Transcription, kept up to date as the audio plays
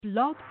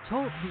Blog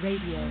Talk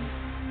Radio.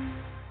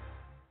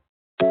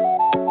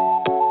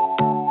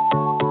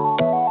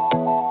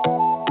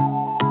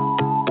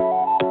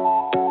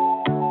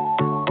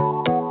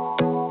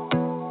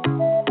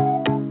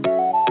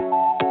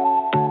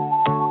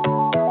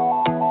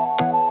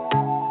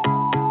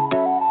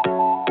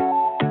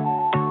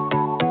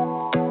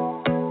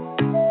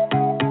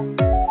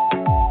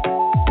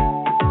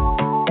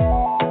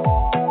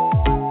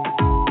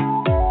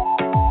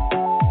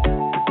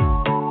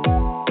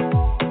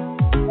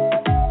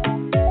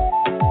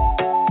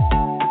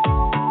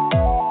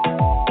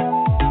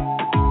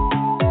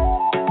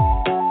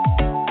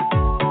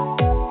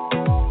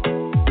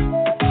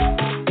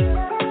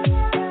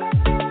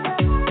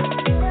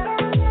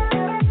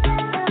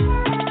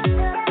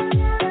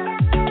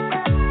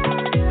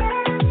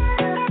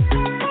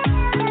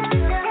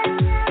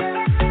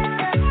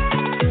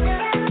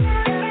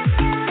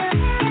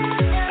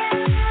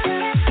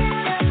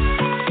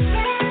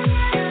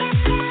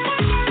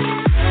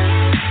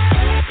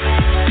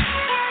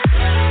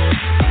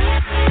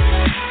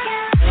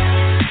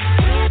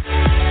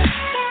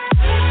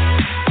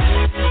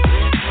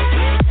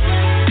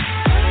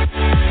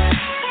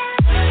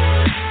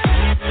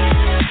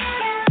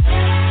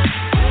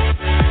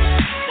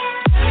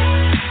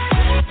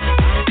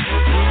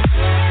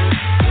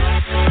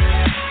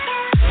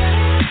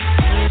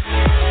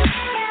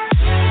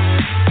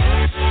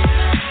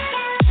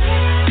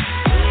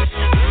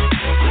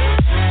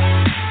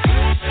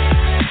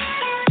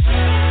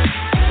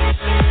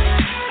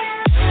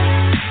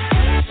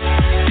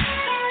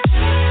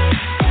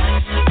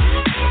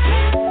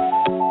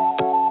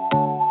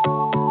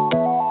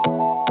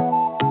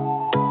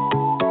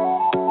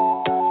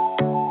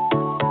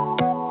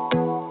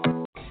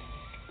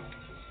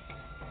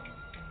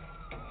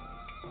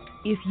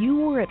 If you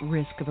were at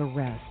risk of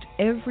arrest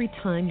every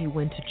time you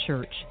went to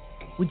church,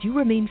 would you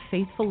remain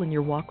faithful in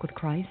your walk with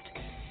Christ?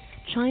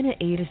 China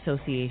Aid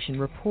Association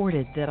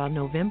reported that on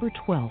November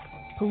 12th,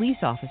 police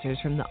officers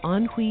from the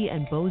Anhui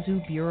and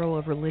Bozu Bureau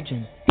of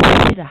Religion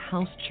visited a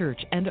house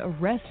church and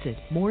arrested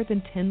more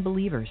than 10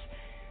 believers.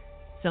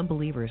 Some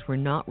believers were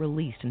not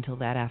released until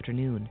that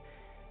afternoon.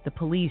 The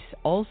police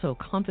also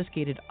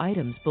confiscated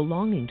items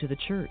belonging to the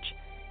church.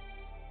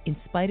 In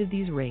spite of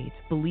these raids,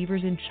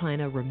 believers in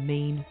China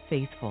remain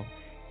faithful.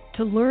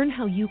 To learn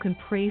how you can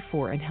pray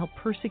for and help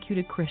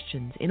persecuted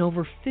Christians in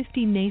over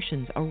 50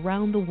 nations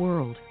around the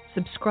world,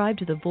 subscribe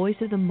to the Voice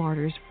of the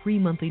Martyrs free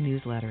monthly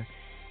newsletter.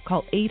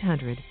 Call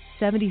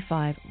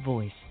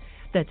 800-75-VOICE.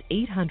 That's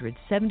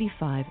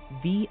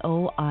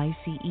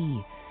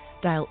 800-75-VOICE.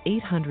 Dial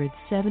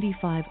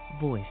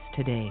 800-75-VOICE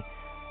today.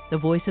 The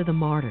Voice of the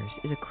Martyrs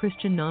is a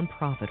Christian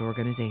nonprofit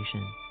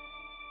organization.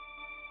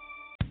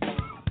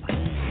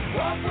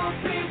 What will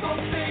people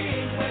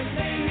think when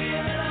they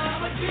hear that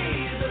I'm a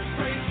Jesus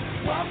freak?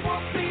 What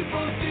will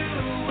people do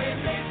when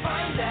they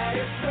find that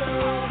it's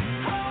true?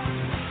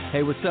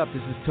 Hey, what's up?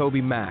 This is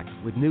Toby Mack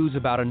with news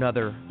about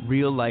another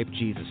real-life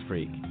Jesus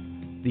freak.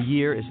 The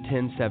year is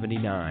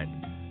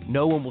 1079.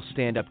 No one will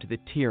stand up to the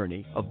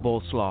tyranny of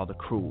Bolesław the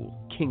Cruel,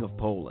 King of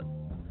Poland.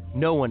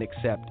 No one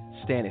except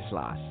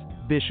Stanislaus,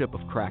 Bishop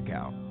of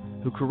Krakow,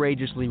 who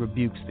courageously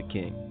rebukes the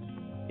king.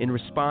 In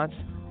response,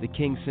 the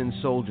king sends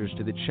soldiers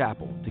to the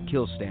chapel to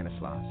kill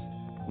Stanislaus.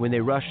 When they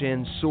rush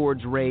in,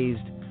 swords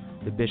raised,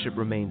 the bishop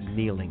remains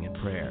kneeling in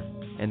prayer,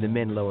 and the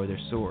men lower their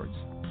swords.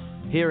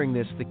 Hearing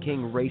this, the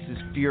king races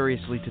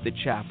furiously to the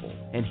chapel,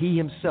 and he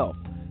himself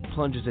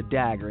plunges a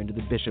dagger into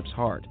the bishop's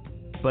heart.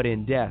 But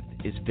in death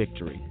is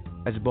victory,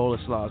 as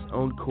Bolesław's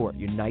own court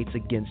unites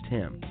against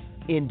him,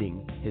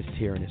 ending his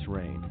tyrannous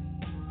reign.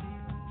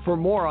 For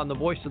more on the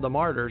Voice of the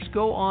Martyrs,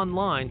 go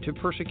online to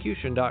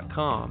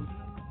persecution.com.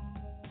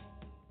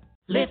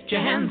 Lift your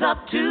hands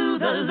up to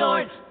the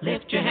Lord.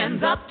 Lift your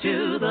hands up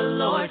to the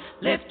Lord.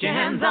 Lift your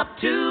hands up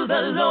to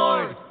the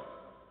Lord.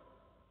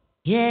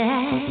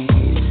 Yeah.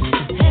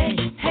 Hey,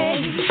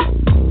 hey.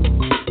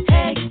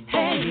 Hey,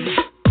 hey.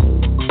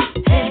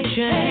 Hey, lift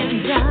your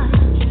hands up.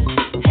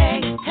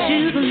 Hey, hey.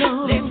 To the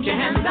Lord. Lift your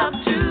hands up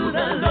to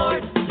the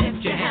Lord.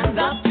 Lift your hands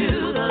up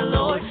to the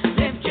Lord.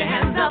 Lift your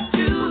hands up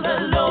to the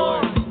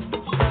Lord.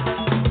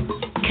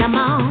 Come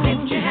on.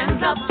 Lift your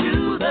hands up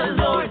to the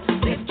Lord.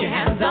 Lift your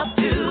hands up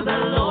to the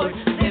Lord.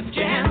 Lift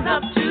your hands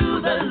up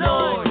to the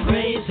Lord.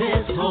 Praise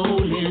His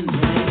holy name.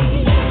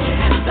 Lift your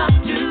hands up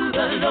to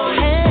the Lord.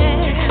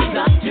 Lift your hands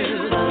up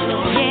to the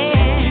Lord.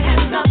 Lift your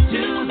hands up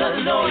to the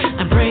Lord.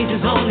 And praise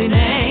His holy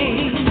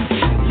name.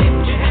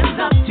 Lift your hands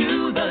up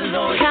to the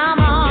Lord. Come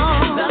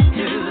on. Lift your hands up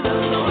to the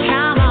Lord.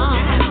 Come on. Lift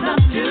your hands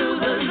up to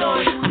the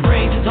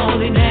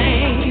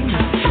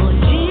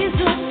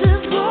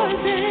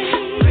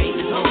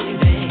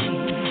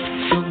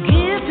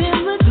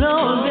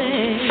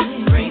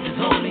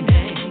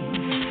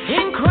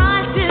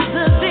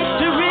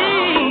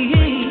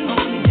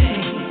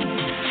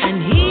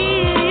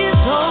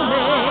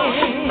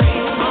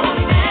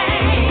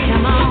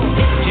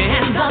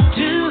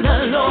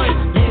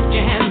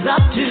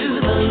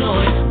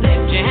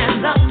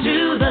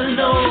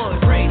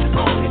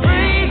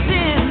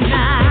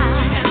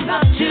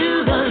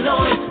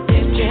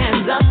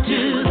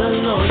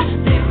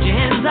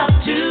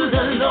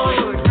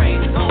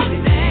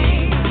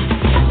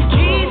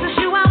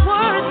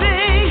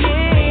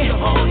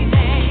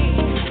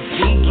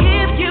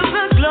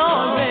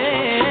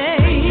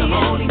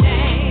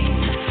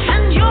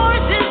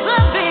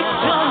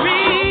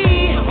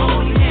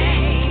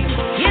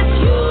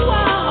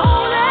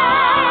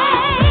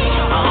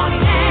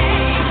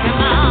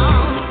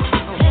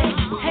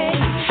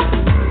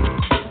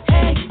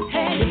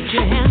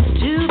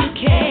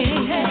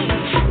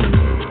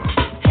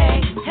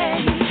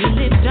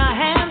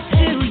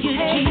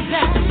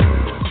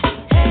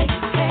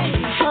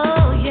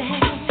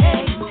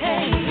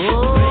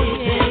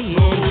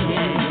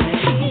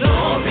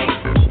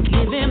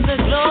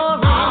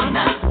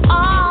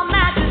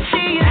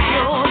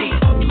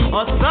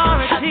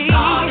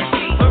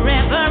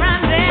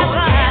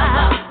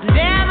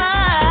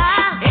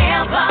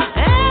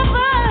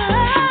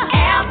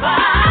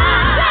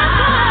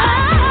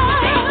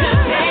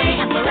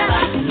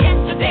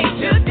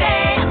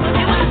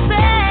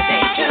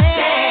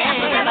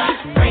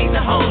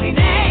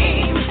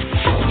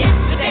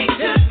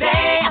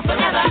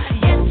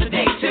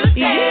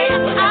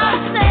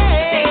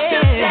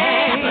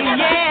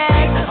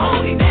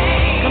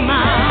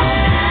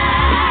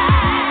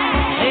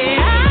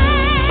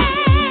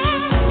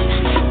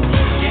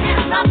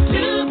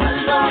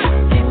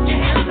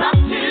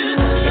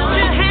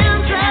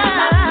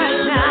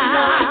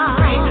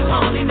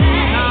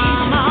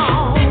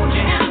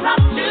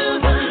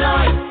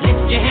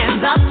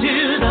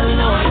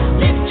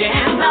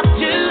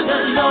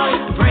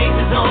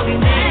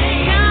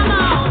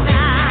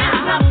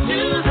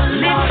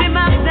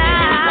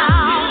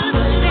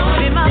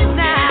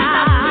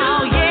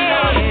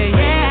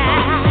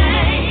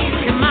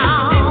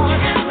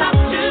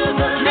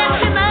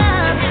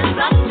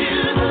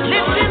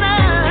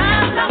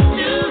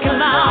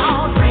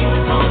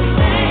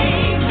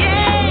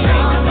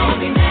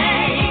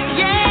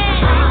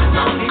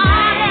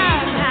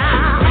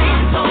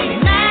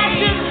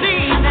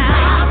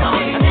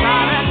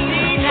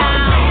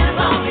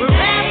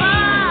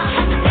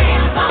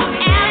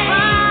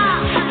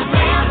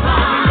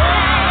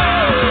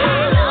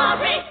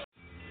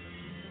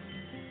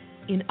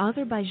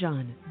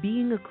Azerbaijan,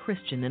 being a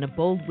Christian and a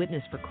bold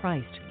witness for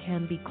Christ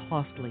can be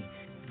costly.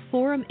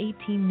 Forum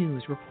 18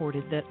 News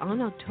reported that on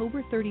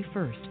October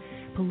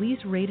 31st, police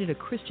raided a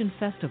Christian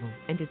festival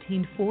and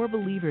detained 4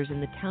 believers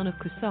in the town of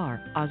Kusar,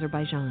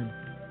 Azerbaijan.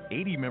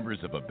 80 members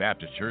of a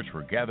Baptist church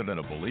were gathered in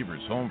a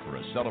believer's home for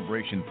a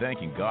celebration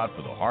thanking God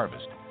for the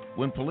harvest.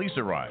 When police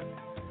arrived,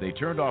 they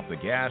turned off the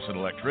gas and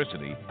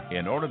electricity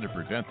in order to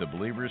prevent the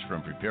believers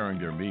from preparing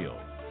their meal.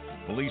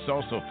 Police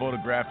also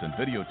photographed and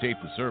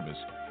videotaped the service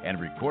and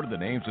recorded the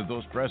names of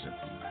those present.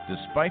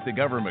 Despite the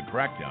government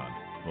crackdown,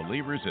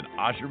 believers in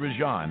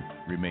Azerbaijan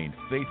remained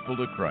faithful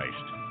to Christ.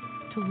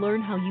 To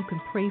learn how you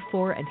can pray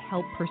for and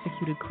help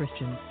persecuted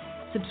Christians,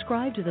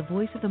 subscribe to the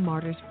Voice of the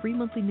Martyrs free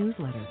monthly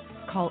newsletter.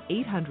 Call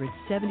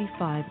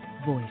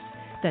 800-75-VOICE.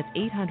 That's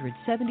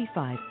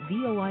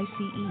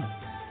 800-75-VOICE.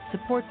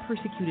 Support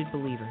persecuted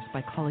believers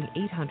by calling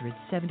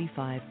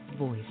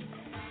 800-75-VOICE.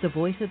 The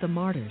Voice of the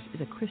Martyrs is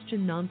a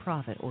Christian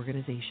nonprofit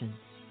organization.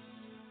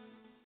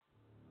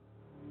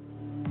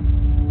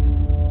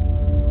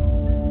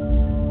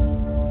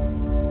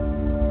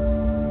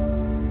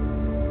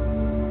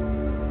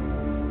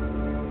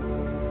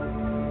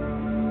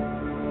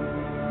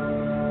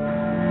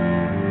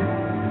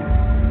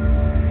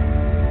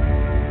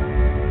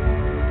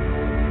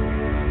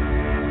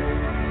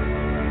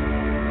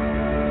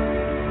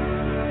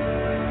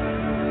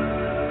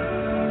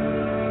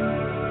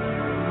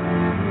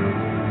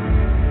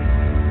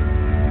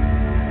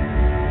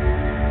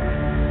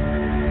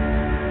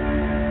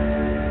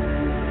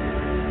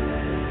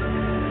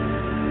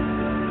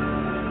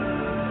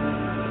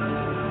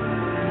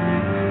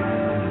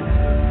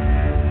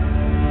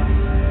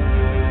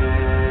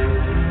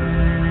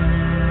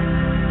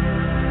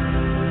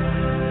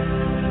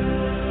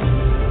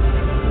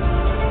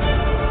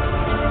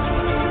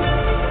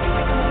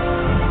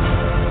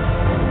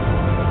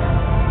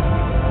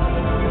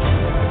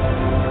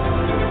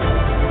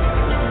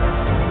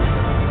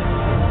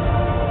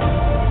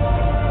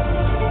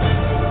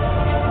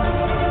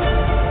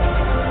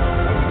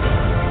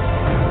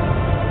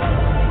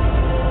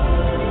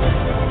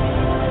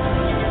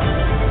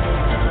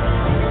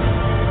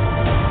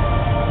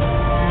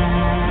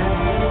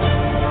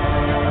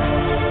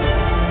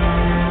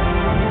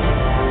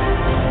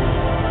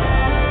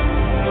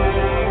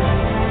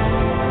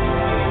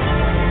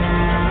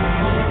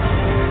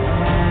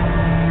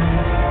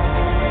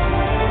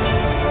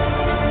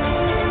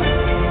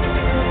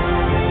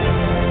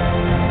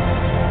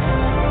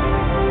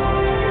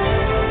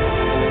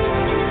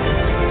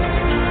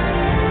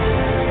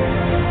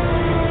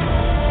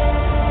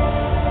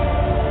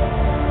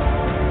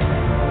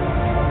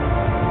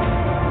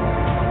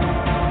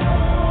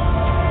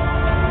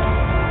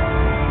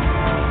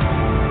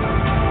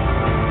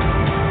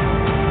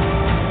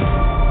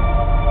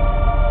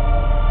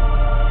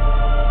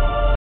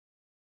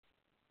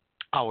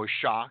 I was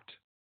shocked.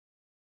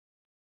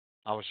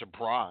 I was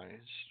surprised.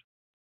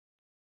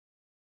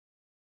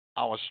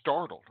 I was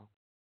startled.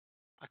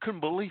 I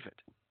couldn't believe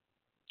it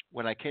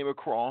when I came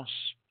across,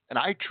 and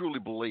I truly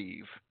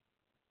believe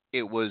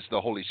it was the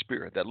Holy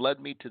Spirit that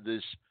led me to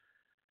this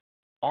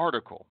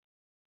article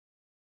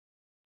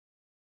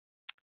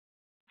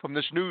from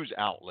this news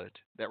outlet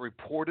that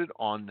reported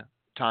on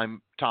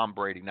Tom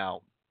Brady.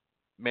 Now,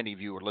 many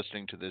of you are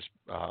listening to this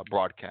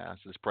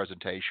broadcast, this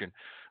presentation,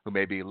 who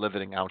may be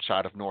living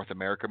outside of North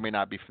America, may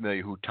not be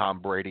familiar who Tom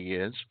Brady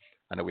is.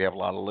 I know we have a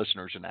lot of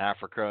listeners in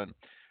Africa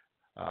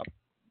and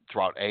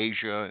throughout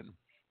Asia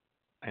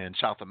and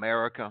South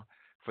America.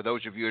 For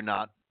those of you who are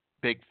not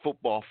big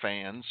football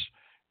fans,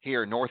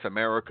 here in North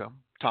America,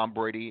 Tom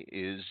Brady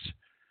is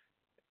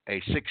a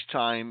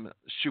 6-time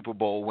Super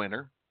Bowl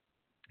winner.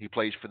 He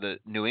plays for the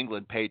New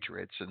England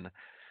Patriots, and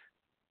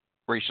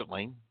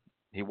recently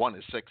he won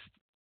his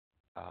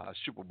 6th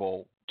Super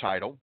Bowl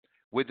title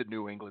with the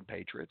New England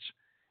Patriots.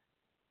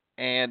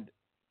 And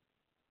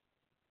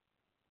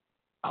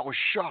I was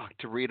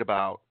shocked to read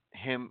about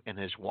him and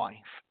his wife.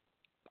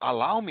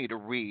 Allow me to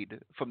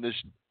read from this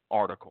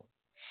article.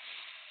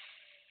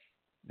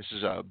 This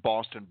is a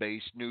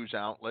Boston-based news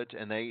outlet,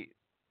 and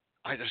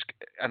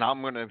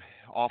I'm going to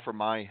offer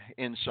my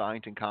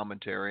insight and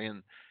commentary.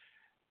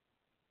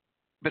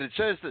 But it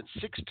says that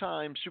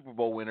 6-time Super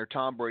Bowl winner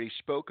Tom Brady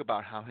spoke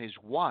about how his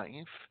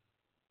wife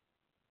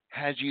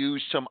has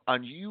used some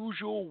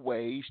unusual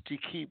ways to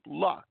keep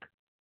luck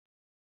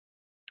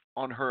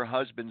on her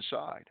husband's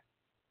side.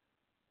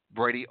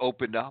 Brady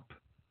opened up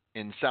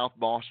in South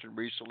Boston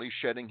recently,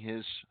 shedding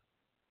his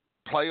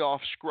playoff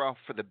scruff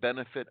for the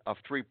benefit of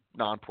 3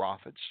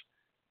 nonprofits.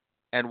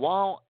 And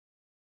while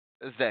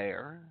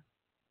there,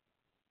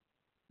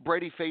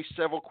 Brady faced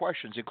several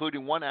questions,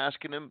 including one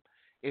asking him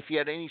if he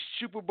had any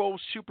Super Bowl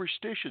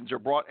superstitions or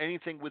brought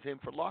anything with him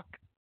for luck.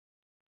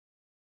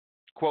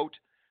 Quote,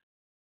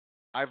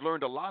 "I've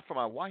learned a lot from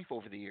my wife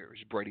over the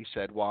years," Brady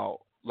said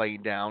while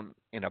laying down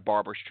in a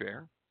barber's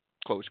chair.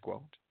 Close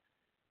quote.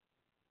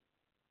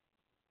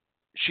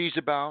 She's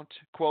about,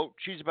 quote,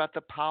 "she's about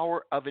the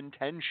power of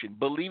intention,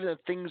 believing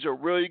that things are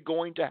really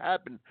going to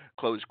happen,"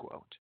 close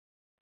quote.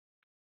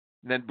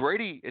 And then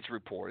Brady, it's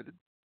reported,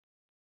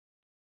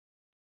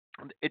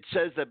 It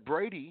says that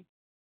Brady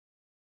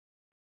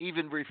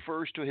even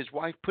refers to his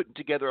wife putting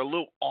together a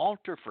little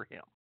altar for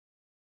him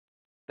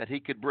that he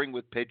could bring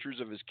with pictures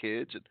of his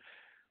kids.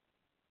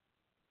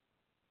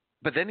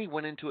 But then he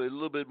went into a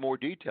little bit more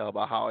detail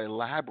about how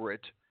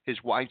elaborate his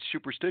wife's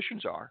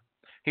superstitions are.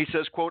 He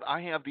says, quote,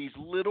 I have these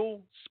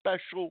little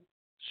special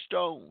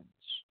stones,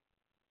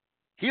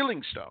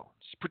 healing stones,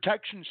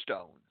 protection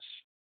stones,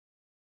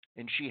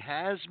 and she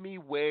has me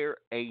wear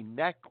a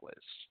necklace.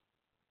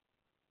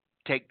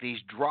 Take these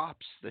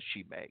drops that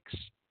she makes.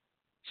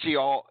 Say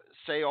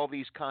all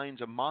these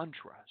kinds of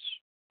mantras,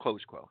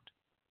 close quote.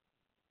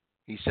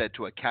 He said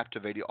to a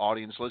captivated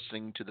audience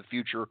listening to the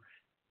future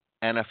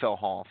NFL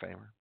Hall of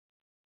Famer.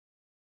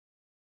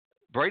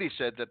 Brady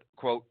said that,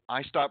 quote,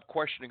 I stopped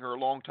questioning her a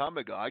long time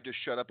ago. I just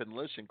shut up and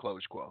listened,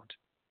 close quote.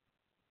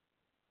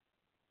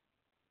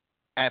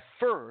 At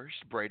first,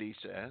 Brady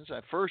says,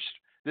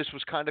 this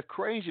was kind of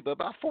crazy, but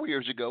about 4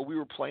 years ago, we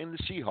were playing the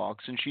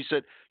Seahawks, and she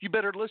said, you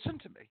better listen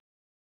to me.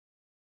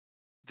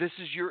 This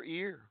is your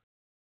ear.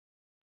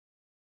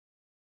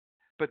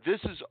 But this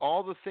is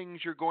all the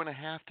things you're going to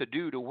have to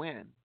do to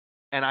win.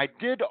 And I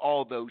did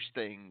all those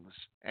things,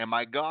 and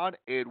my God,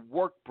 it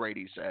worked,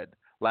 Brady said,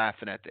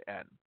 laughing at the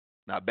end.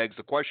 Now, it begs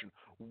the question,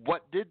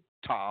 what did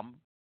Tom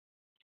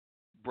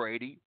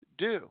Brady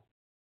do?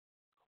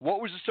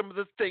 What were some of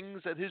the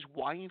things that his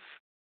wife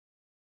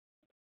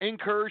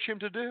encouraged him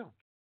to do?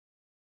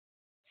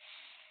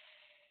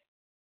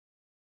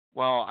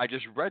 Well, I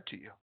just read to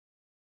you.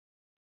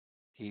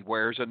 He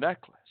wears a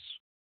necklace.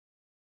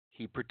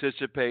 He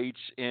participates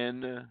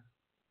in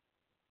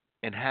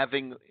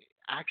having,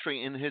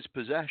 actually in his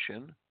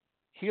possession,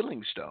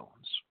 healing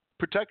stones,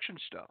 protection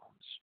stones.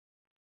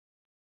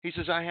 He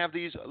says, I have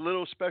these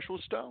little special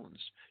stones.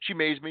 She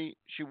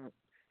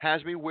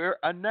has me wear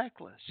a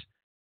necklace.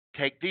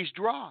 Take these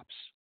drops.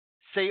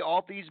 Say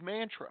all these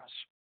mantras.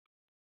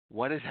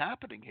 What is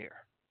happening here?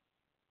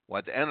 Well,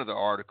 at the end of the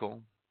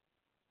article,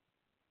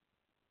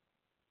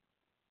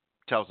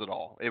 tells it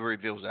all. It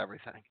reveals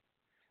everything.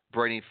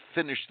 Brady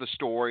finished the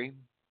story,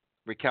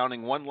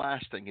 recounting one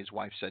last thing his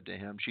wife said to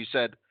him. She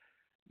said,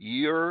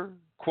 you're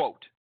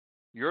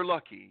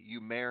lucky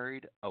you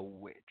married a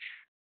witch.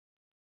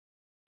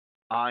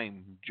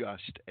 I'm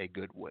just a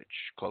good witch,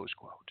 close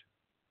quote.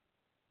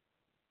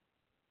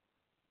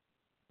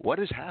 What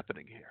is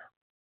happening here?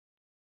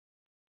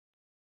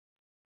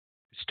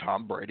 Is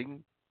Tom Brady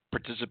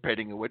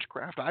participating in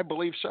witchcraft? I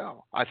believe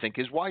so. I think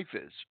his wife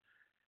is.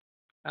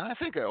 And I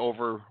think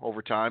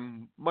over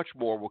time, much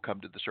more will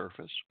come to the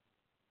surface.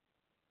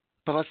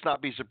 But let's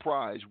not be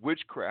surprised.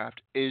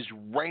 Witchcraft is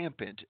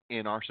rampant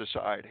in our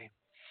society.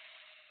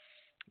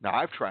 Now,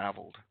 I've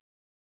traveled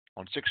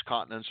on 6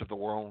 continents of the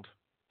world,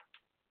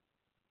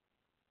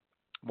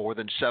 more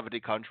than 70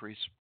 countries.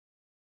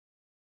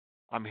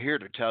 I'm here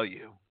to tell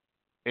you,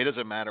 it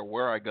doesn't matter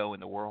where I go in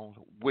the world,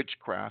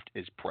 witchcraft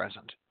is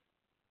present.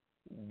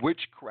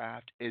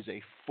 Witchcraft is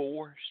a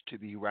force to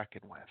be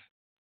reckoned with.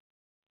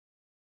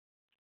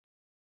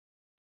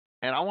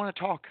 And I want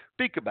to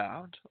speak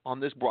about, on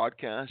this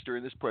broadcast,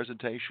 during this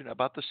presentation,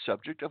 about the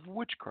subject of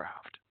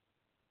witchcraft.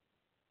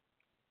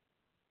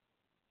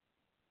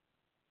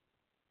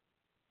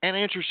 And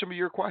answer some of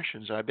your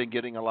questions. I've been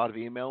getting a lot of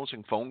emails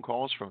and phone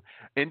calls from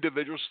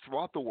individuals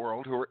throughout the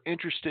world who are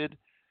interested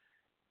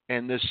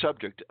in this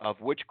subject of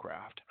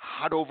witchcraft.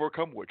 How to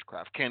overcome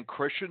witchcraft. Can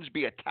Christians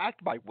be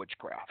attacked by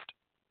witchcraft?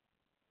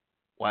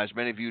 Well, as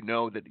many of you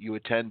know that you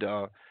attend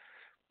our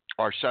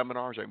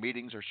seminars, our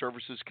meetings, our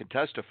services, can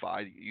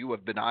testify. You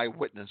have been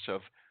eyewitness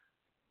of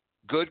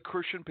good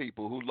Christian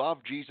people who love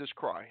Jesus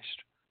Christ,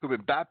 who've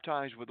been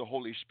baptized with the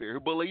Holy Spirit,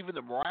 who believe in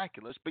the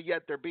miraculous, but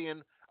yet they're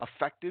being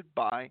affected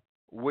by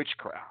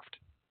witchcraft.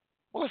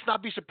 Well, let's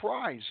not be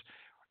surprised.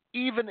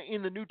 Even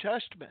in the New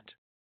Testament,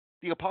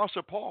 the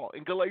Apostle Paul,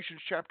 in Galatians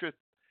chapter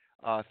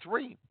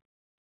 3,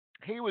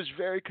 he was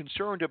very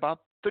concerned about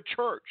the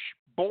church,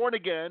 born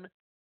again,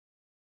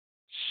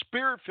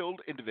 spirit-filled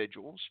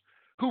individuals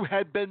who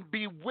had been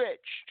bewitched.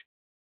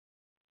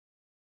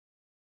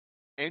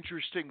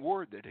 Interesting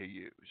word that he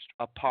used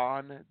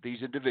upon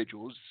these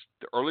individuals,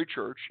 the early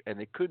church, and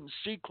they couldn't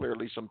see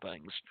clearly some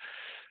things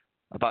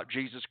about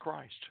Jesus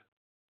Christ.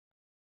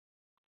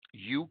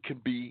 You can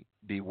be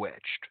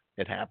bewitched.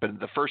 It happened in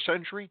the first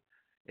century.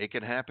 It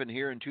can happen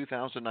here in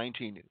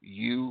 2019.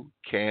 You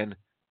can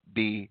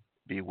be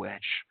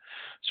bewitched.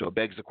 So it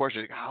begs the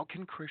question, how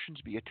can Christians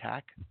be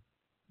attacked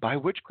by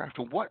witchcraft?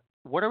 And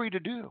what are we to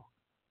do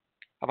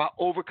about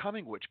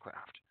overcoming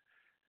witchcraft?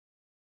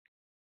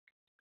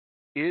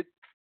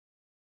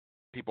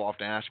 People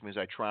often ask me as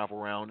I travel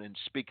around and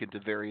speak into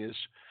various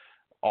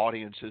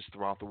audiences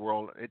throughout the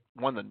world,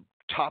 one of the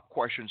top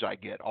questions I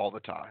get all the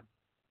time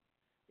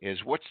is,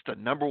 what's the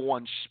number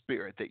one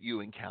spirit that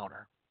you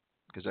encounter?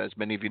 Because as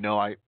many of you know,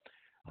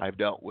 I've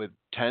dealt with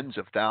tens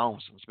of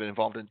thousands, been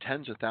involved in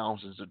tens of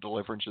thousands of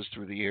deliverances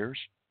through the years.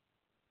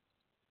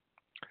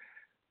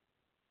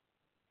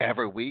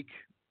 Every week,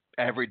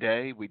 every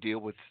day, we deal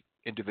with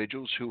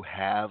individuals who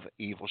have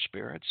evil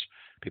spirits.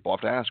 People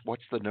often ask,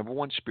 what's the number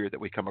one spirit that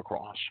we come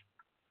across?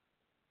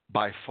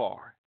 by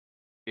far,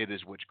 it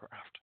is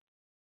witchcraft.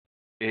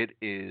 It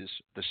is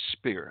the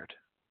spirit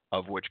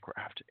of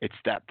witchcraft. It's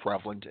that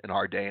prevalent in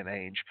our day and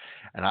age.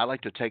 And I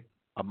like to take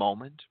a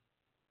moment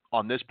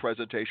on this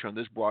presentation, on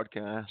this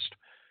broadcast,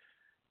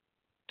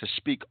 to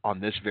speak on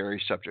this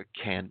very subject.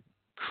 Can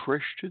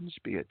Christians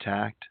be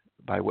attacked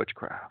by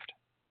witchcraft?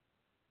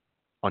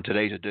 On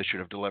today's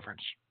edition of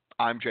Deliverance,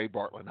 I'm Jay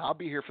Bartlett. I'll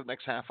be here for the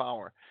next half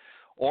hour,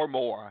 or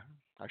more,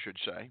 I should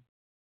say,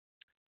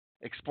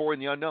 exploring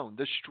the unknown,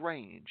 the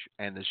strange,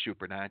 and the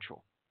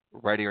supernatural.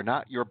 Ready or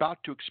not, you're about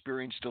to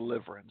experience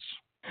deliverance.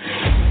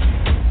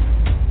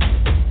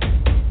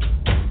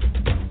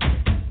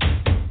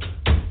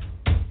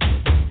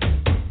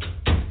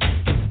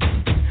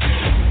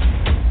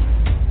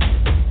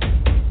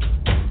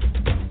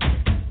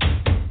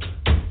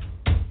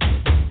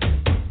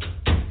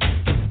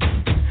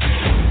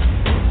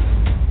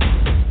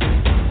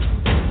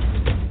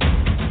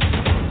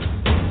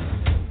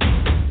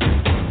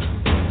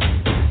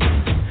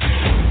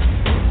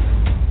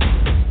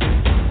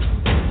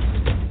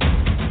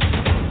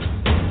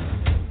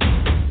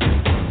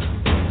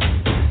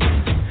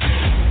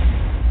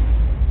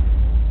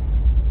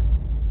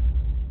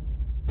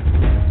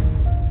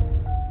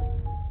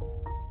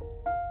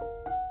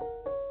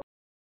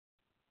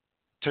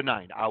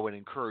 Tonight, I would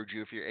encourage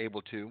you, if you're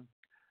able to,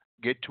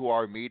 get to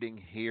our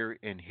meeting here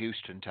in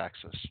Houston,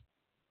 Texas.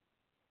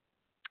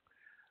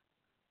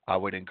 I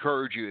would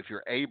encourage you, if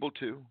you're able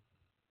to,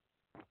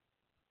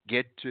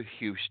 get to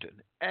Houston.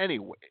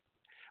 Anyway,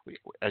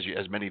 as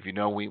many of you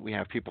know, we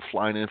have people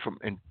flying in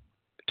and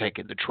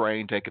taking the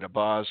train, taking a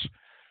bus,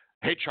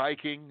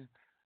 hitchhiking,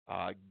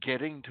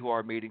 getting to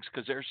our meetings,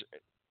 because there's,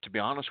 to be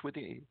honest with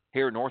you,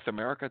 here in North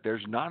America,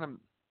 there's not in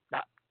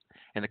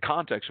the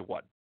context of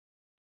what?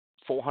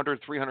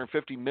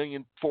 350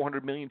 million,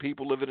 400 million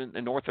people living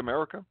in North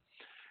America.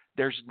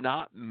 There's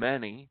not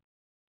many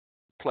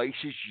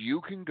places you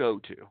can go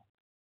to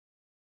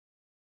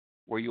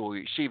where you'll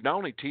receive not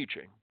only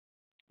teaching,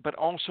 but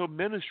also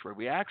ministry.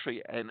 We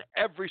actually, in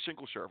every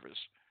single service,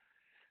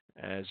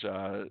 as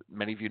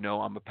many of you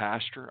know, I'm a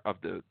pastor of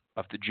the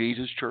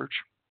Jesus Church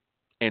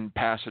in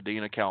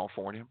Pasadena,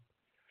 California,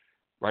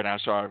 right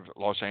outside of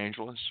Los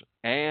Angeles,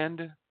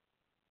 and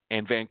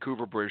in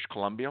Vancouver, British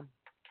Columbia.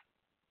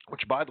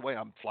 Which, by the way,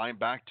 I'm flying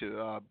back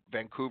to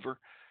Vancouver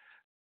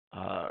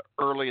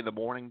early in the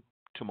morning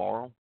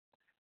tomorrow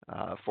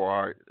for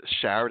our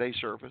Saturday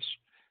service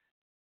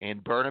in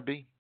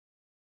Burnaby,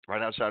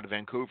 right outside of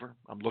Vancouver.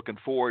 I'm looking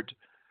forward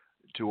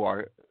to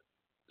our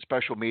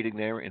special meeting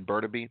there in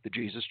Burnaby, the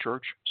Jesus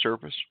Church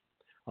service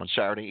on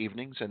Saturday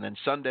evenings. And then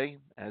Sunday,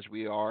 as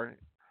we are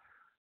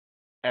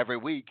every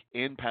week,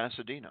 in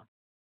Pasadena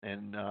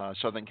in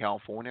Southern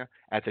California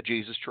at the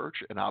Jesus Church.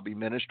 And I'll be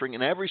ministering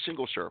in every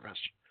single service.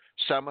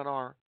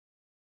 Seminar,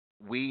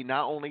 we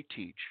not only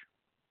teach,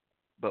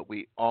 but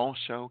we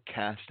also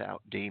cast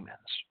out demons.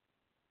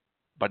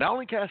 But not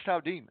only cast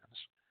out demons,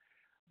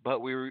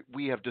 but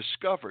we have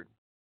discovered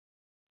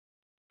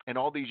in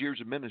all these years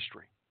of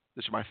ministry,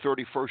 this is my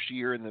 31st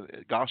year in the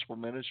gospel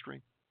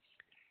ministry,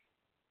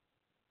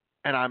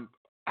 and I'm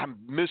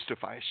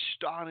mystified,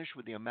 astonished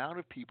with the amount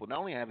of people not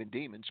only having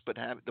demons, but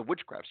having the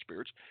witchcraft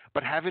spirits,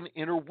 but having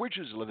inner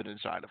witches living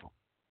inside of them.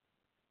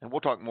 And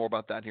we'll talk more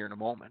about that here in a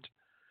moment.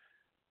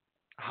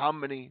 How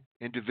many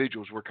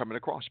individuals we're coming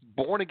across,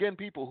 born-again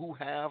people who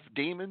have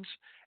demons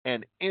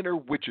and inner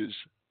witches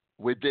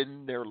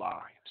within their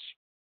lives.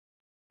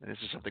 And this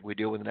is something we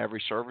deal with in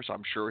every service,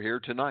 I'm sure, here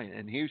tonight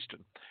in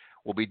Houston.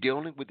 We'll be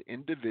dealing with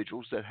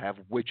individuals that have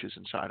witches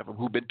inside of them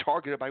who've been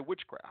targeted by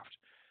witchcraft.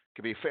 It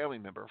could be a family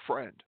member, a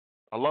friend,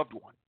 a loved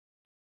one.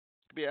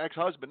 It could be an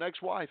ex-husband,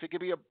 ex-wife. It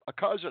could be a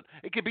cousin.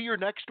 It could be your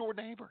next-door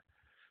neighbor.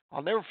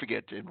 I'll never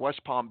forget, in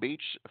West Palm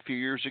Beach a few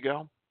years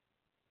ago,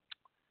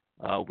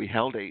 we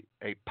held a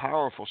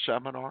powerful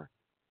seminar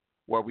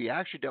where we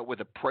actually dealt with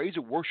a praise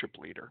and worship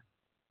leader.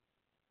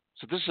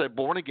 So this is a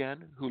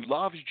born-again who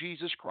loves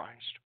Jesus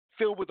Christ,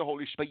 filled with the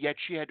Holy Spirit, yet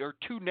she had her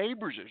two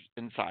neighbors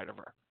inside of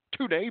her.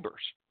 Two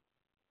neighbors.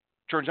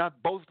 Turns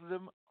out both of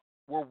them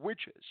were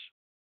witches,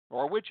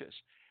 or witches.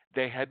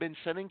 They had been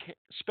sending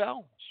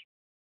spells,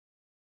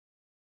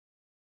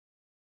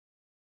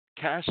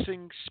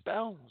 casting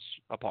spells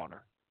upon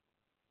her,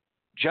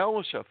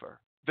 jealous of her,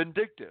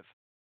 vindictive,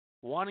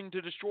 wanting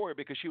to destroy her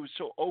because she was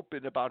so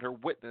open about her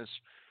witness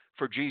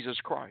for Jesus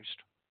Christ.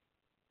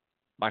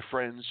 My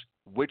friends,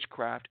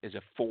 witchcraft is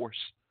a force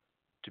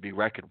to be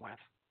reckoned with.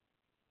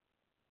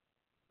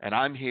 And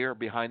I'm here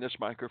behind this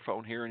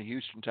microphone here in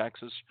Houston,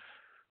 Texas,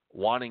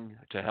 wanting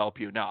to help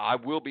you. Now, I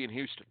will be in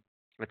Houston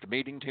at the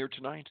meeting here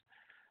tonight.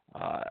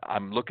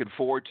 I'm looking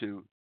forward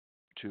to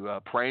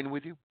praying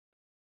with you,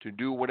 to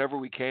do whatever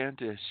we can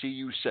to see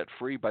you set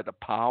free by the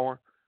power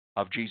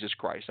of Jesus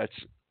Christ. That's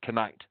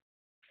tonight,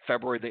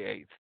 February the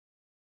 8th,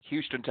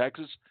 Houston,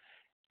 Texas,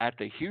 at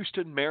the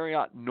Houston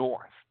Marriott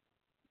North,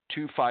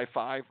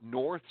 255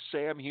 North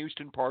Sam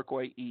Houston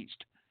Parkway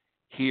East,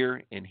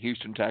 here in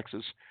Houston,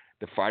 Texas.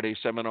 The Friday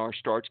seminar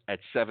starts at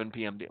 7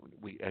 p.m.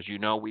 As you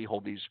know, we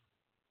hold these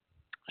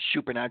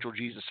Supernatural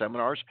Jesus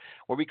seminars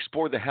where we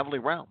explore the heavenly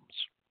realms.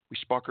 We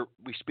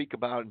speak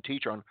about and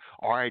teach on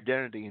our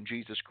identity in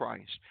Jesus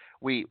Christ.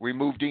 We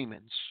remove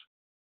demons,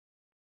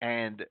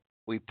 and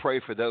we pray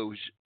for those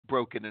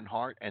broken in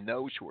heart and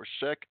those who are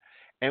sick.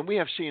 And we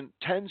have seen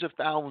tens of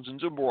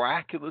thousands of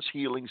miraculous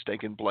healings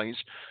taking place,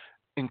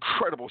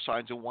 incredible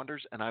signs and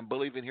wonders. And I'm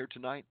believing here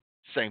tonight,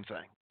 same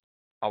thing.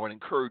 I would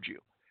encourage you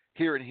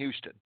here in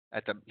Houston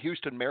at the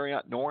Houston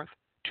Marriott North,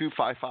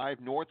 255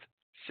 North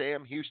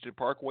Sam Houston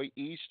Parkway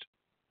East.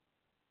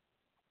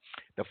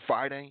 The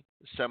Friday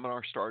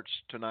seminar starts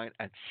tonight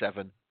at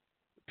 7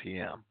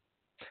 p.m.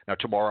 Now,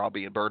 tomorrow I'll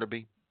be in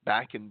Burnaby,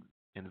 back in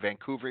the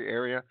Vancouver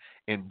area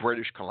in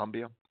British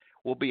Columbia.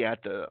 We'll be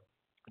at the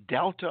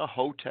Delta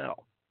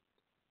Hotel,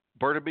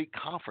 Burnaby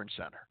Conference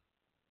Center,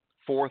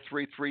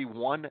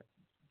 4331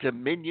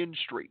 Dominion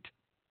Street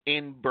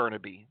in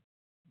Burnaby,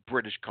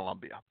 British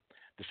Columbia.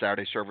 The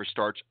Saturday service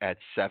starts at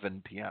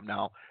 7 p.m.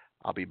 Now,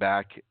 I'll be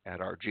back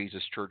at our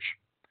Jesus Church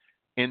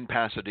in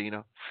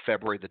Pasadena,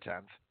 February the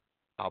 10th.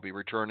 I'll be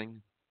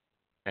returning,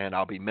 and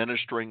I'll be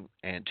ministering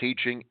and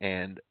teaching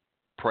and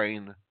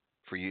praying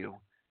for you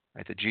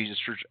at the Jesus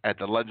Church at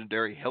the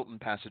legendary Hilton,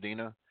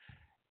 Pasadena,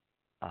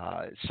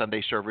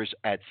 Sunday service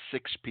at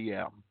 6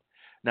 p.m.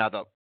 Now,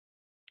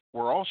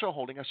 we're also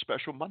holding a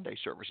special Monday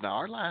service. Now,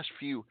 our last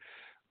few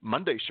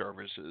Monday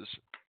services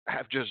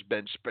have just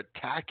been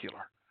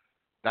spectacular.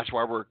 That's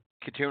why we're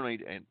continuing.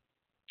 And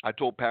I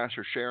told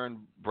Pastor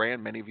Sharon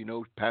Brand, many of you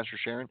know Pastor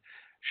Sharon.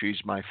 She's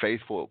my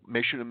faithful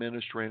mission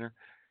administrator.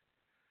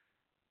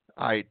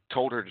 I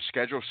told her to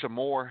schedule some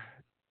more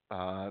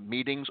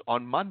meetings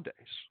on Mondays.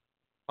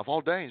 Of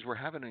all days, we're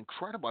having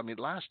incredible. I mean,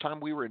 last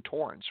time we were in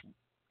Torrance,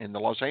 in the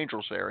Los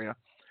Angeles area,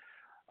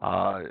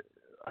 I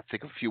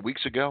think a few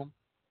weeks ago,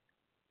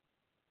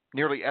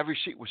 nearly every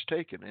seat was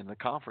taken in the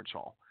conference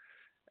hall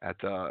at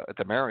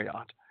the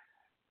Marriott.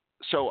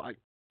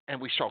 And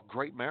we saw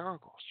great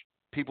miracles.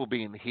 People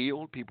being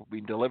healed, people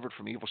being delivered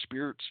from evil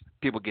spirits,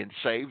 people getting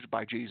saved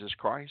by Jesus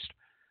Christ.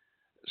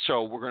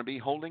 So we're going to be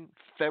holding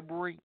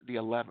February the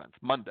 11th,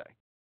 Monday,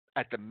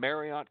 at the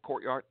Marriott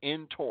Courtyard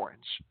in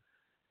Torrance.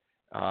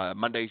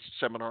 Monday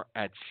seminar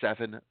at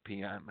 7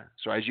 p.m.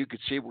 So as you can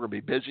see, we're going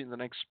to be busy in the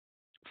next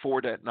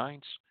 4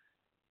 nights.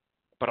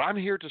 But I'm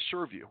here to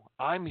serve you.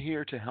 I'm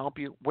here to help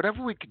you.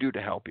 Whatever we can do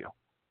to help you,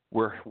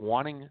 we're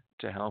wanting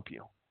to help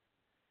you.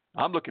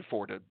 I'm looking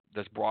forward to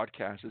this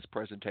broadcast, this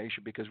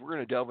presentation, because we're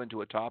going to delve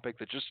into a topic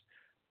that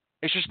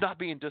it's just not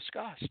being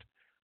discussed.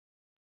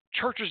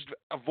 Churches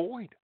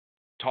avoid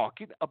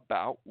talking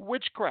about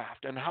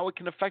witchcraft and how it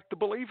can affect the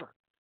believer,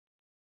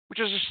 which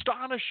is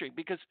astonishing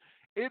because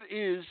it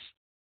is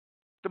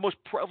the most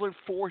prevalent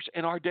force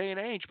in our day and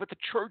age, but the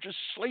church is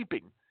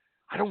sleeping.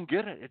 I don't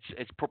get it.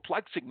 It's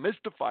perplexing,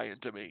 mystifying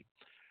to me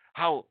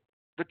how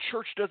the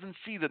church doesn't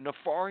see the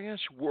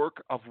nefarious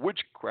work of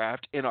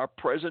witchcraft in our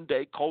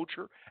present-day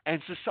culture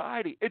and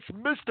society. It's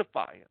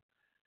mystifying,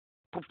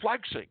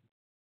 perplexing.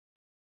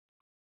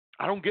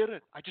 I don't get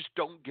it. I just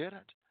don't get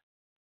it.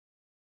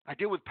 I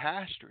deal with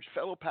pastors,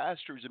 fellow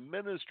pastors, and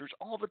ministers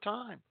all the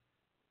time.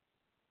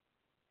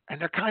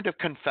 And they're kind of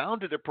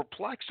confounded and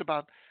perplexed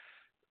about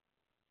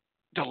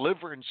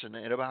deliverance and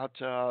about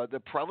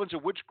the prevalence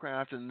of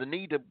witchcraft and the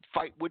need to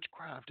fight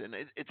witchcraft. And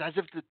it's as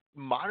if the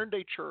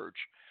modern-day church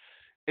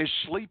is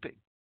sleeping,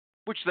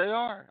 which they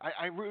are.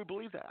 I really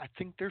believe that. I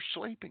think they're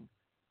sleeping.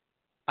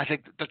 I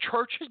think the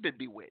church has been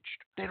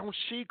bewitched. They don't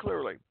see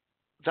clearly.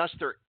 Thus,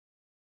 they're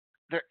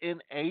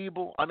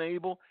unable,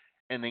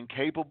 and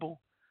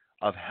incapable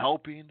of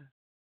helping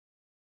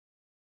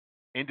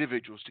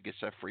individuals to get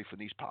set free from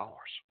these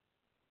powers.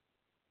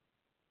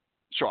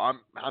 So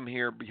I'm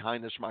here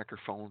behind this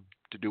microphone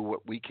to do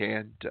what we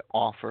can to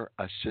offer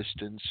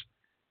assistance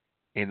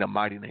in the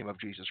mighty name of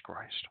Jesus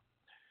Christ.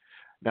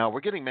 Now,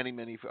 we're getting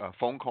many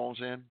phone calls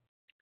in.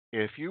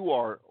 If you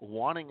are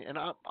wanting, and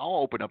I'll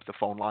open up the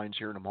phone lines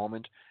here in a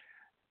moment.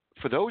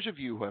 For those of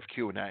you who have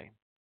Q&A,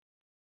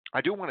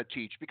 I do want to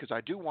teach because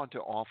I do want to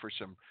offer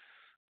some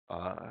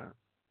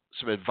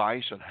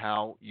advice on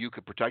how you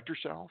could protect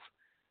yourself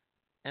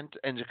and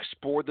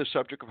explore the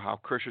subject of how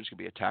Christians can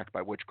be attacked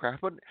by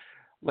witchcraft. But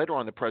later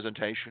on in the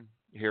presentation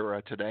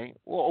here today,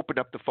 we'll open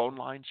up the phone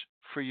lines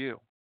for you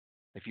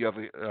if you have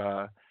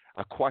a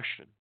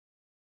question.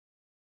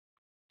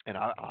 And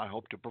I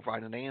hope to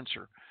provide an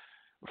answer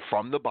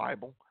from the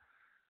Bible,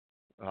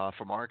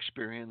 from our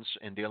experience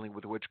in dealing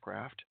with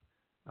witchcraft.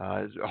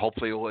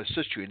 Hopefully it will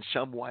assist you in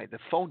some way. The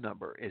phone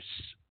number is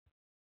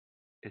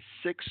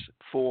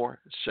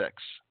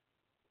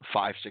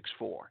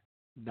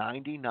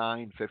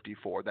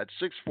 646-564-9954. That's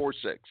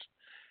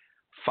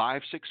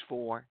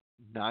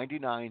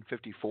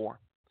 646-564-9954.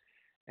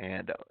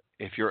 And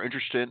if you're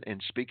interested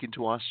in speaking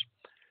to us,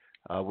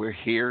 we're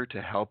here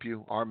to help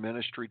you. Our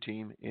ministry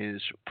team is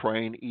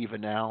praying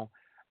even now.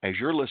 As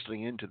you're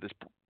listening into this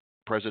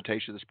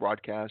presentation, this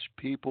broadcast,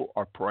 people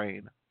are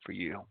praying for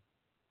you.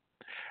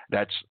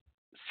 That's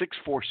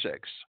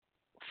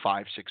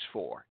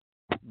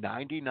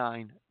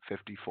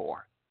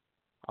 646-564-9954.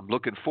 I'm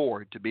looking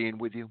forward to being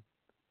with you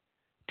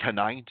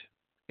tonight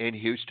in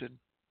Houston,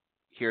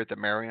 here at the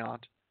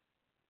Marriott.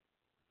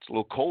 It's a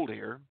little cold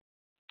here.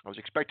 I was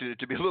expecting it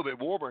to be a little bit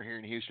warmer here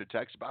in Houston,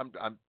 Texas, but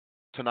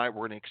tonight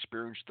we're going to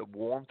experience the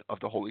warmth of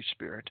the Holy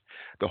Spirit.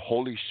 The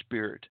Holy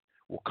Spirit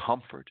will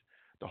comfort.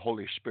 The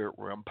Holy Spirit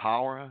will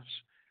empower us.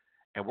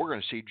 And we're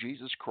going to see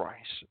Jesus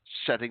Christ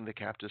setting the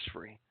captives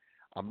free.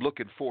 I'm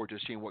looking forward to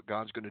seeing what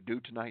God's going to do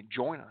tonight.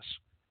 Join us,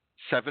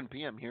 7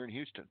 p.m. here in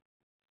Houston.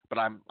 But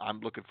I'm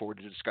looking forward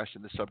to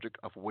discussing the subject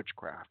of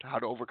witchcraft, how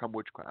to overcome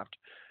witchcraft,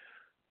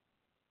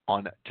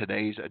 on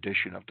today's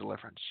edition of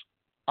Deliverance.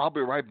 I'll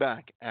be right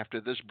back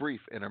after this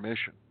brief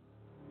intermission.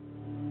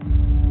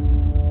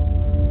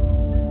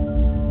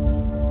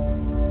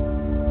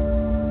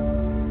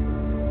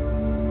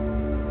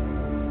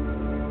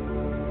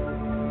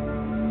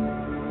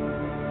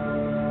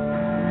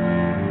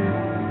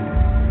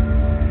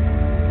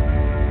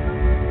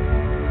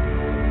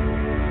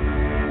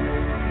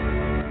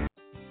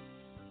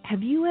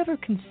 Have you ever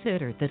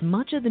considered that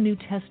much of the New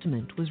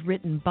Testament was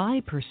written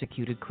by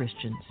persecuted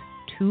Christians,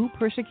 to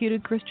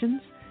persecuted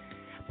Christians?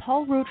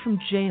 Paul wrote from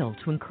jail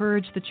to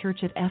encourage the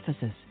church at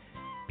Ephesus.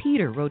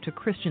 Peter wrote to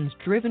Christians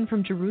driven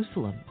from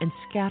Jerusalem and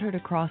scattered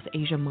across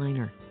Asia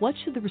Minor. What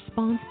should the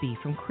response be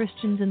from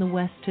Christians in the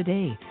West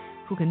today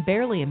who can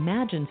barely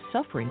imagine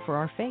suffering for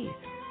our faith?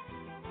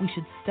 We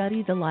should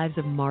study the lives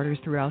of martyrs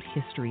throughout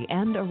history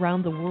and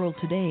around the world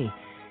today.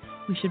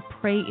 We should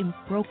pray in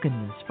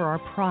brokenness for our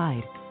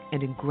pride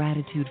and in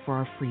gratitude for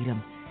our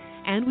freedom.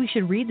 And we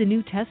should read the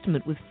New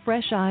Testament with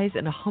fresh eyes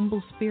and a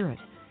humble spirit.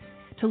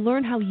 To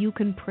learn how you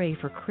can pray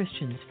for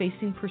Christians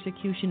facing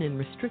persecution in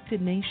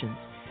restricted nations,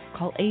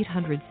 call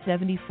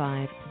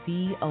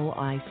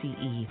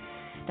 800-75-VOICE.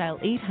 Dial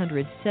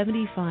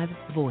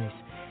 800-75-VOICE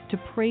to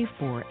pray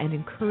for and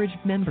encourage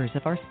members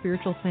of our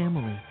spiritual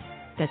family.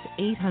 That's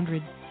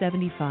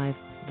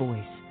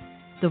 800-75-VOICE.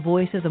 The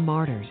Voice of the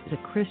Martyrs is a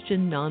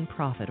Christian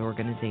nonprofit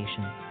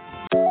organization.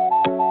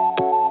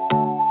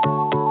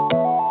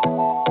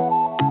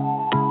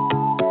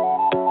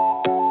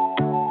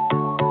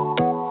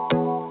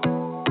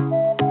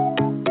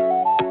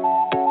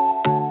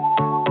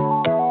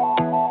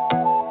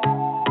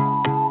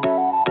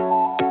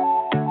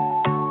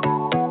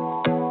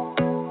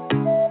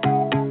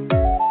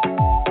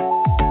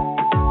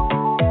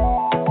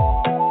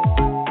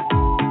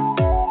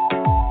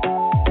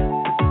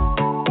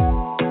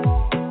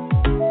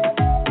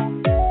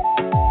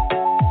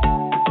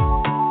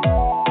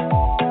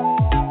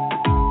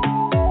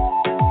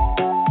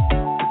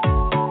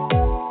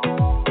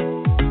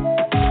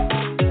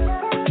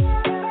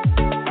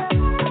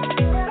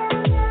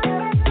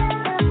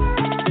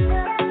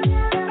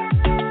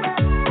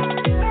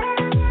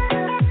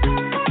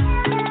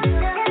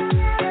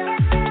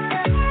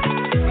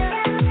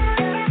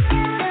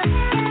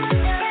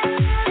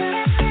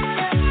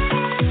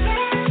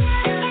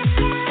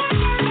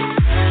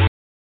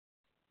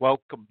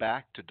 Welcome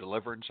back to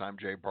Deliverance. I'm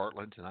Jay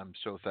Bartlett, and I'm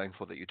so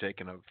thankful that you've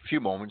taken a few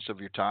moments of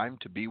your time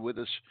to be with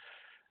us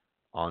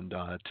on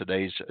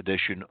today's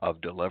edition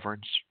of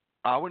Deliverance.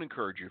 I would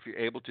encourage you, if you're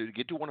able to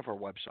get to one of our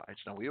websites.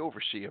 Now, we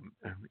oversee an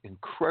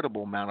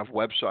incredible amount of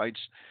websites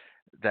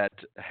that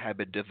have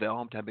been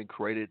developed, have been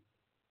created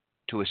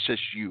to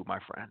assist you, my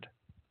friend,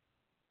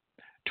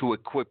 to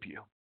equip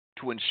you,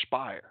 to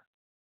inspire,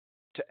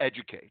 to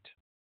educate.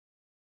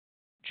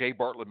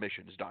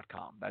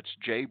 jbartlettmissions.com. That's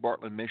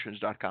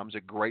jbartlettmissions.com is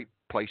a great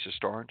place to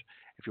start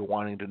if you're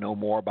wanting to know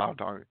more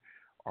about our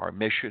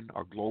mission,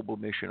 our global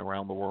mission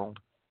around the world.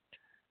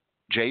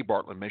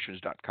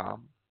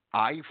 jbartlettmissions.com.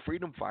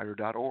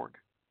 ifreedomfighter.org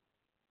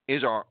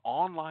is our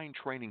online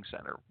training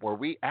center where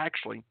we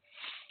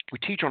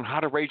teach on how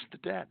to raise the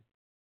dead,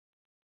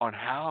 on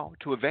how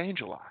to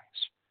evangelize,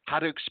 how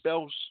to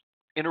expel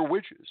inner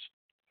witches,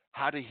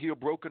 how to heal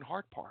broken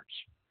heart parts,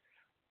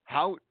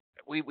 how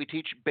we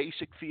teach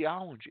basic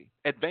theology,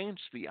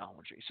 advanced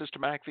theology,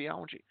 systematic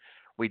theology.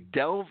 We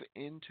delve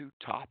into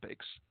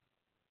topics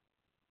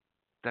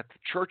that the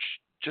church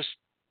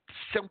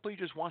simply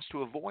wants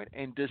to avoid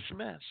and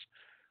dismiss.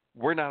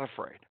 We're not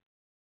afraid.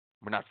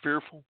 We're not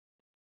fearful.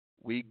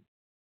 We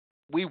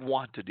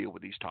want to deal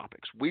with these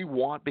topics.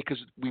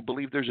 Because we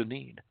believe there's a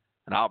need.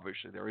 And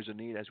obviously there is a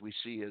need, as we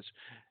see as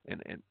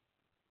in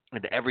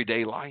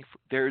everyday life.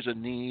 There's a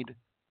need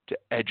to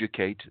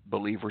educate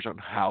believers on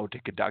how to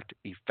conduct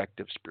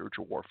effective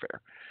spiritual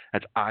warfare.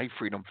 That's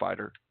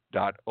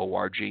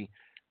ifreedomfighter.org.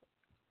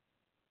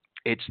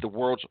 It's the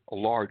world's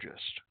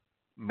largest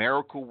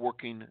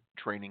miracle-working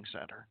training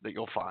center that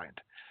you'll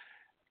find,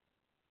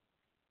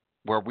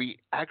 where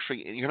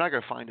you're not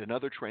going to find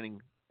another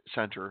training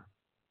center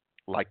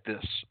like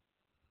this,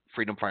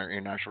 Freedom Fighter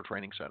International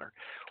Training Center,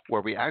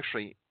 where we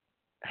actually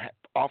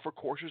offer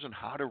courses on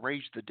how to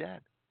raise the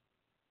dead.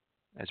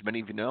 As many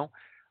of you know,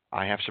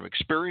 I have some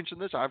experience in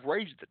this. I've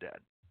raised the dead.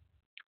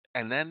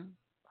 And then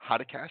how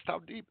to cast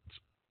out demons,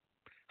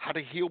 how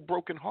to heal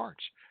broken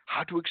hearts,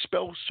 how to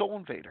expel soul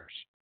invaders,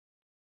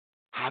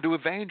 how to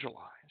evangelize,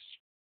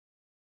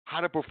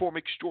 how to perform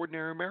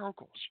extraordinary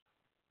miracles.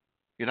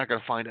 You're not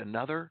going to find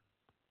another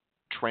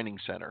training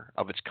center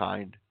of its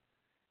kind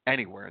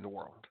anywhere in the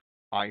world.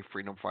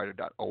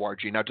 ifreedomfighter.org.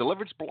 Now,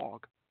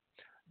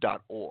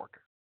 deliveranceblog.org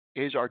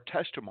is our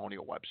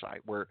testimonial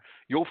website where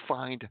you'll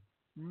find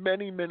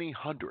many, many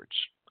hundreds,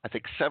 I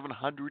think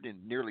 700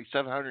 and nearly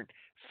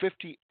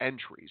 750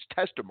 entries,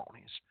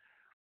 testimonies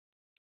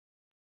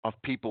of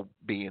people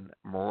being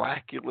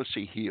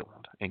miraculously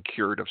healed and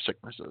cured of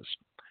sicknesses,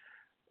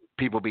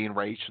 people being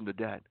raised from the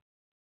dead,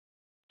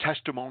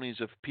 testimonies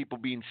of people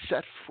being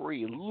set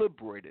free and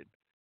liberated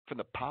from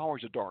the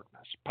powers of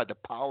darkness,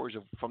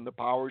 from the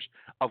powers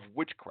of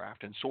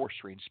witchcraft and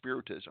sorcery and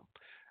spiritism.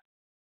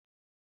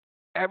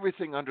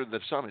 Everything under the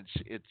sun,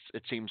 it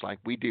seems like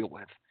we deal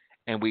with,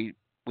 and we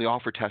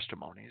offer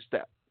testimonies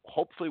that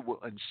hopefully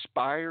will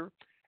inspire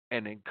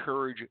and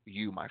encourage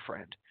you, my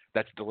friend.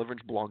 That's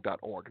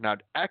deliveranceblog.org. Now,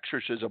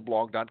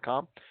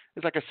 exorcismblog.com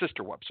is like a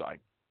sister website.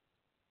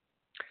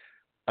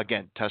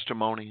 Again,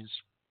 testimonies,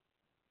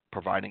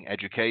 providing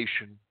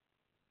education,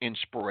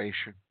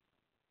 inspiration.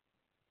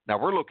 Now,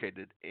 we're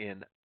located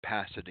in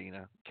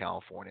Pasadena,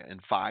 California, in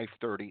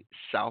 530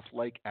 South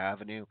Lake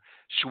Avenue,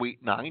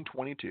 Suite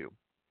 922,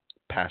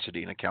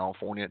 Pasadena,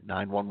 California,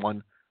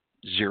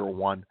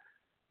 91101.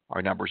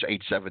 Our number is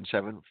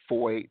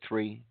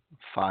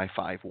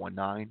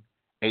 877-483-5519,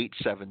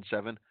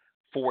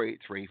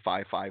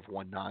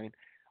 877-483-5519.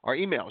 Our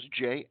email is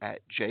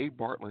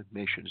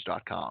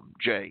j@jbartlettmissions.com,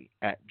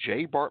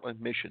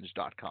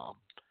 j@jbartlettmissions.com.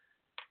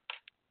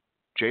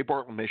 J.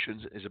 Bartlett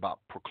Missions is about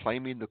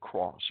proclaiming the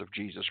cross of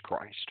Jesus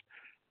Christ,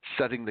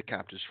 setting the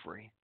captives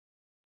free.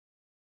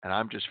 And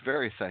I'm just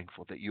very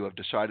thankful that you have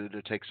decided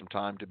to take some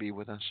time to be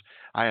with us.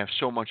 I have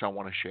so much I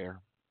want to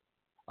share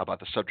about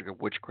the subject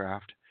of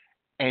witchcraft,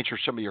 answer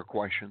some of your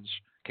questions.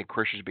 Can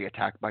Christians be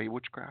attacked by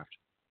witchcraft?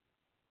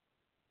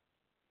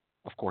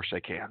 Of course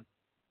they can.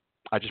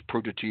 I just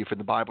proved it to you from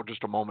the Bible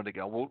just a moment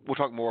ago. We'll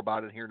talk more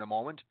about it here in a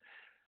moment.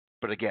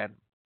 But again,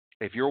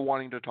 if you're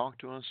wanting to talk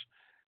to us,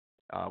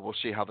 we'll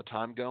see how the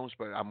time goes,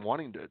 but I'm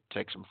wanting to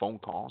take some phone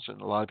calls, and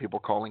a lot of people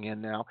are calling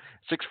in now.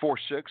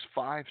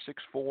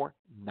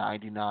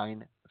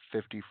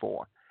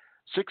 646-564-9954.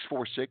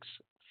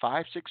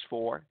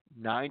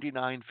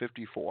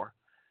 646-564-9954.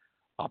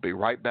 I'll be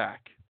right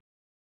back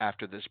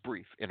after this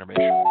brief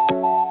intermission.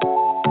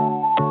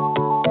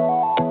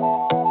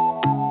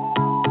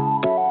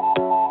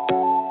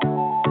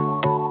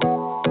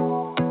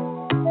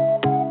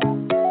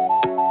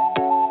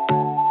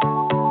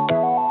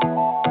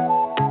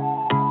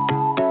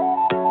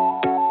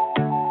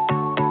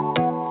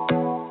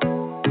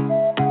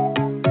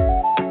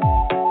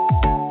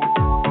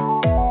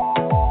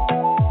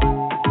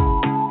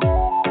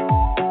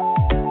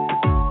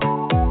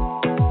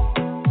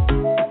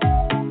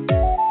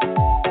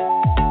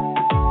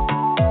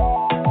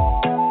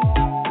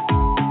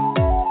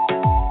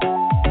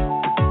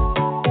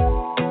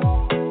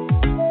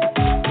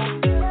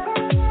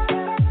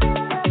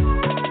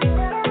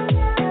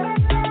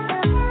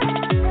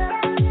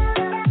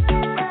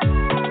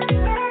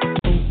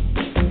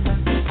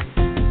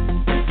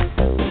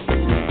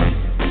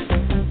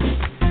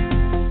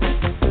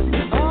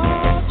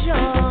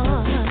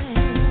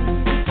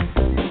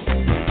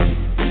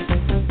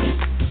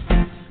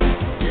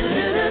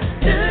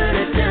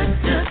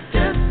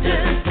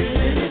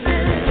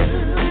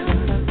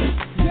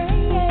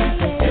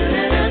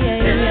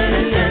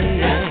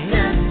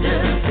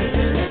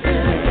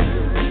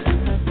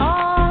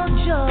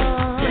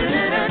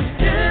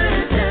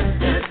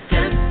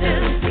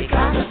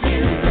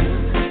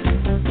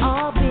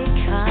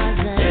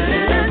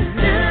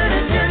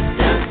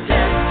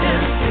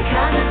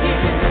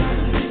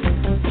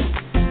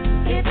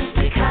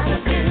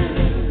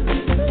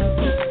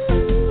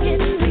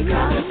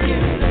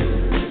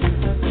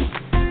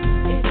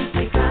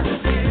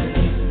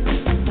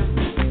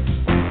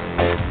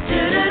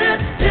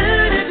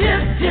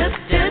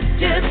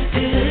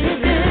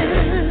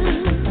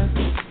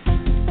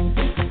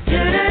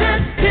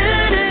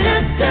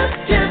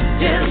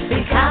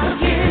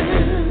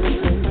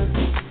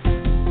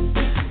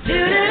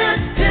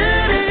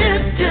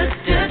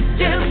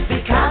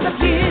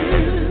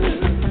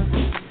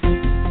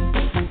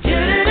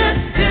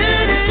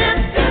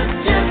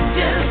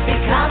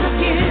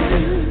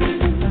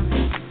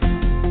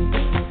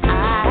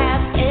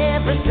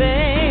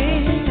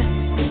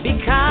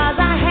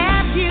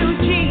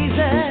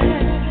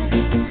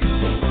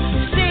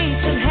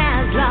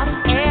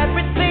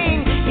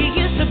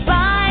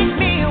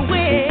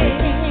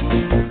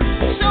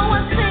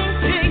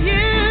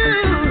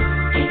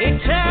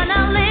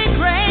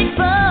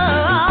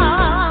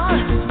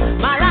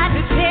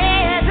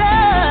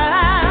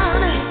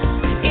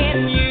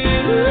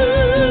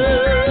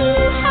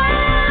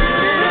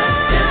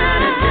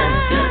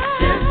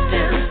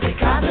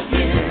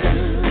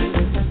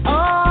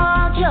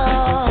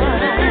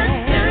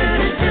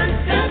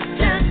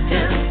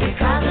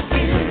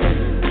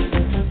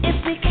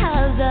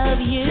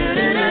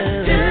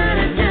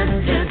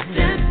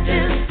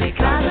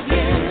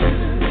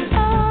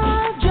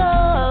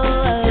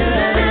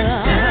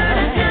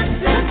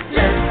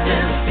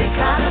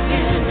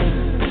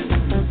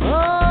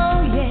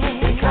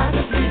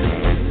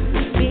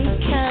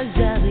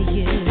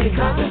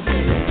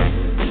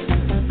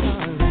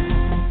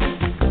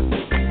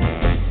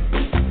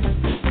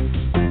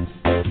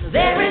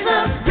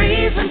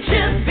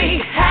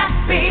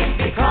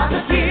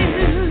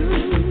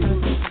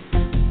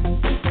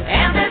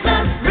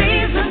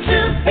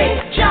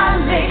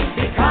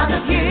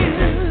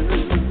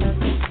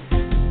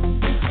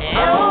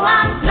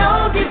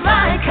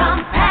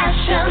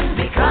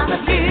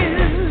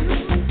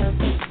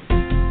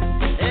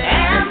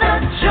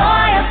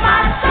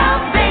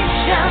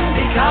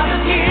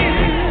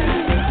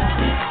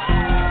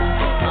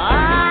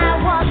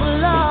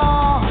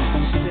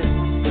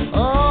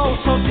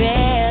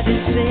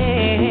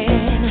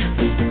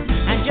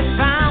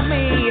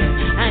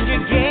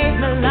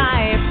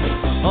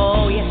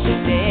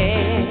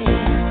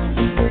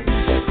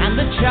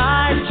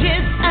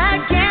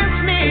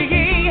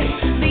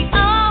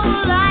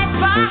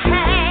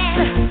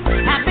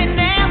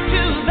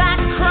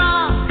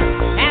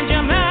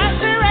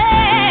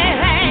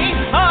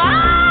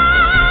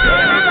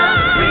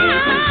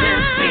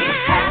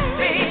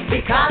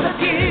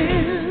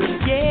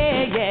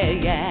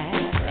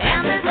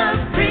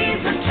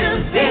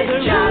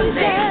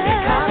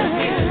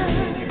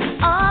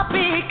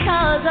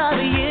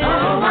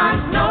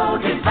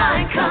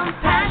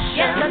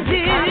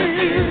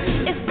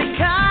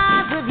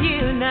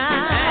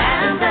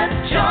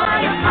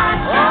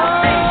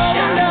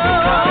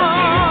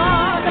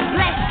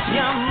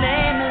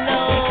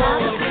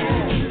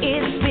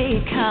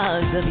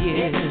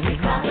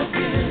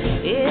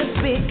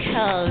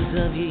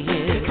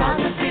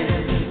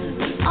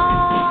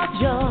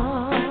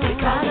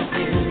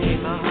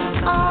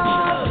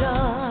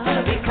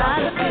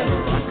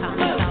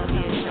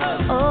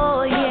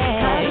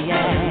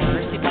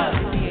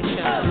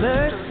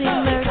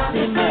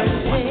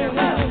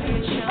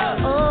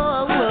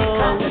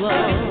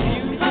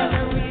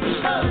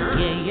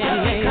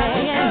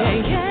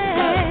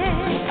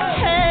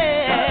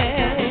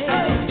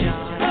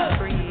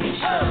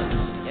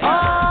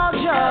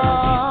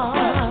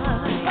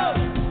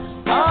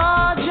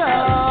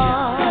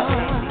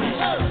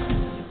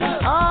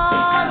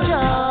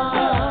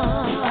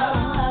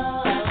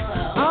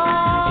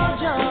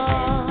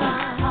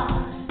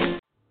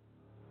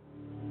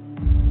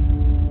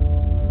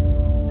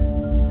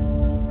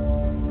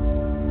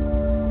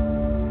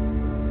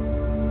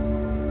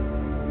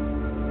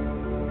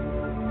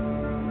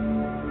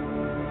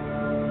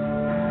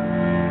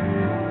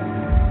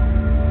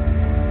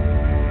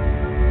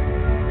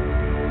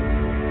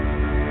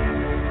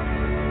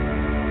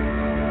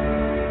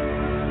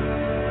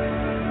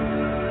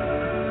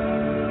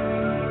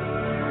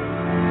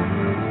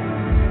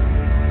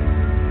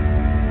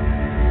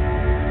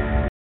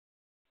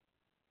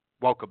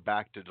 Welcome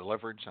back to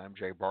Deliverance. I'm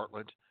Jay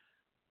Bartlett.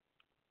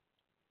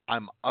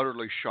 I'm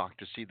utterly shocked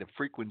to see the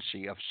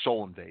frequency of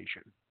soul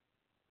invasion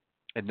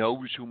and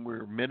those whom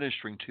we're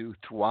ministering to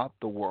throughout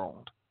the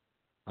world.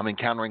 I'm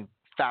encountering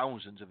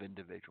thousands of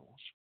individuals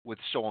with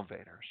soul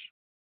invaders.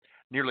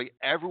 Nearly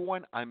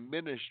everyone I'm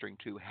ministering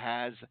to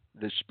has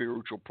this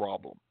spiritual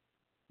problem.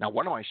 Now,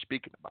 what am I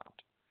speaking about?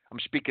 I'm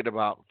speaking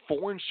about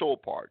foreign soul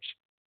parts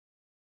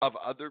of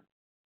other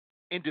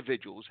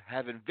individuals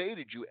have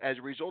invaded you as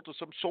a result of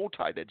some soul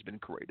tie that's been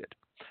created.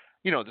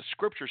 You know, the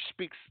scripture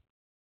speaks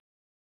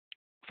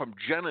from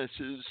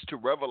Genesis to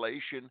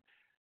Revelation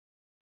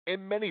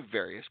in many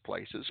various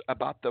places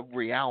about the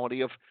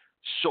reality of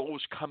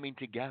souls coming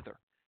together.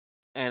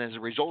 And as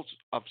a result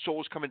of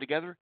souls coming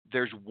together,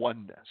 there's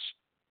oneness.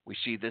 We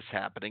see this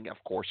happening,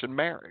 of course, in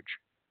marriage.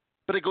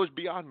 But it goes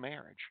beyond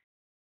marriage.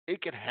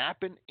 It can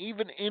happen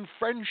even in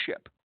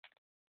friendship.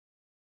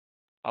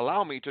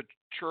 Allow me to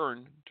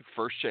turn to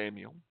 1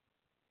 Samuel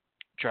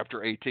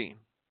chapter 18.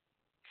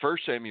 1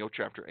 Samuel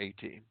chapter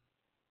 18.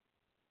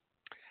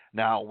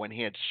 Now, when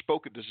he had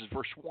spoken, this is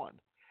verse 1.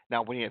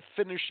 Now, when he had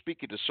finished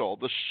speaking to Saul,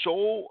 the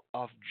soul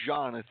of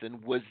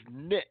Jonathan was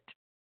knit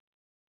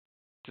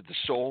to the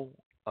soul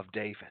of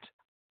David.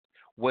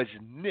 Was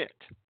knit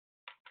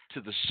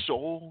to the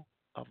soul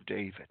of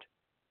David.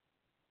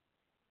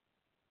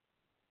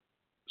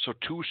 So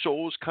two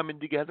souls coming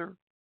together,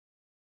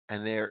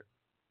 and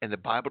the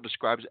Bible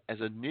describes it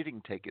as a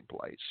knitting taking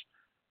place,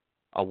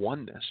 a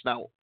oneness.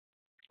 Now,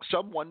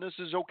 some oneness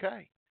is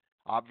okay.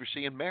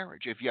 Obviously, in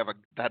marriage, if you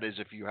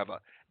have a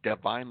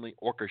divinely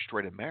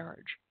orchestrated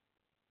marriage.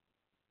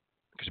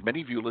 Because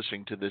many of you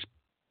listening to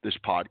this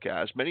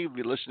podcast, many of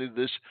you listening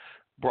to this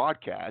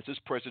broadcast, this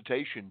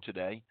presentation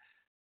today,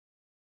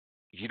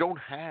 you don't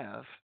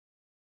have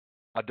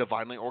a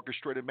divinely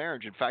orchestrated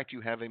marriage. In fact,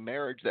 you have a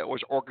marriage that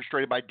was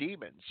orchestrated by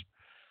demons,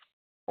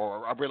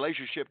 or a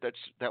relationship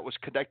that was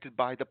connected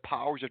by the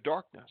powers of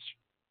darkness,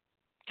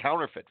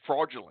 counterfeit,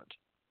 fraudulent.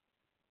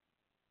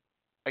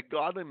 A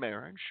godly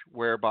marriage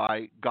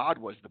whereby God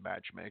was the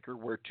matchmaker,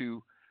 where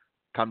two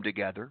come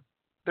together,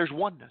 there's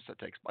oneness that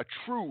takes, a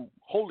true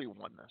holy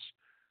oneness.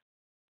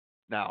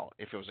 Now,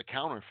 if it was a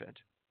counterfeit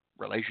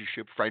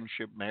relationship,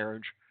 friendship,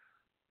 marriage,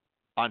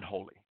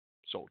 unholy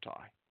soul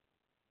tie.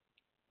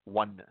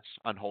 Oneness,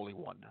 unholy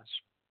oneness.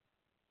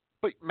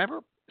 But remember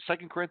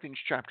 2 Corinthians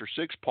chapter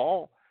 6,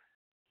 Paul,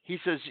 he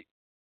says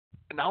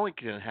not only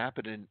can it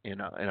happen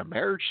in a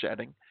marriage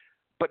setting,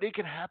 but it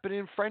can happen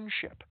in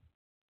friendship.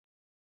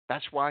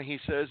 That's why he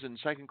says in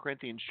 2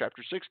 Corinthians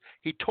chapter 6,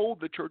 he told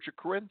the church of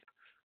Corinth,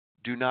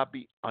 do not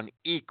be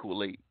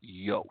unequally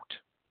yoked.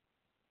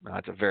 Now,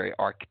 that's a very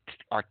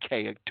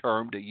archaic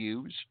term to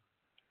use.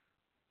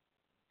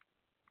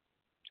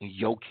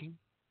 Yoking,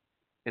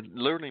 it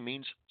literally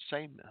means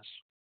sameness,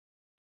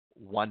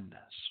 oneness.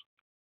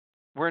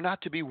 We're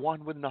not to be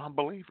one with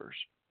non-believers.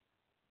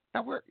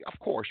 Now, we're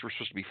supposed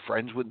to be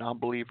friends with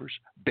non-believers,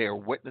 bear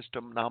witness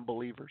to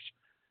non-believers,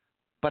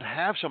 but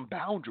have some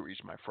boundaries,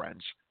 my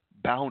friends.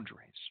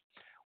 Boundaries.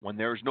 When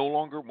there's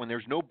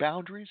no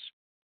boundaries,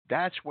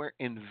 that's where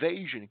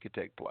invasion can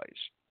take place.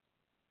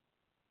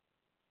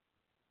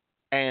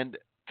 And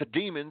the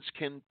demons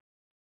can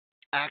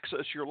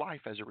access your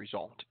life as a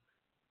result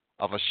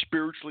of a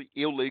spiritually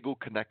illegal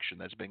connection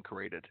that's been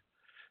created.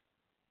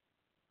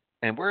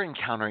 And we're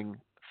encountering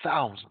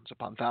thousands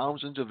upon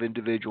thousands of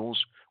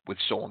individuals with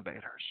soul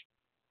invaders.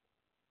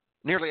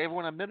 Nearly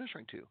everyone I'm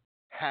ministering to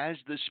has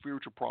this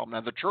spiritual problem.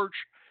 Now, the church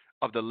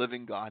of the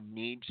living God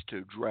needs to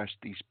address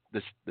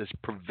this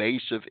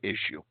pervasive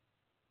issue.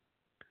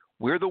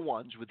 We're the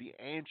ones with the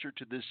answer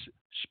to this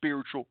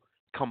spiritual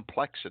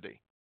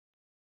complexity.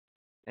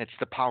 It's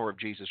the power of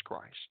Jesus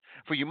Christ.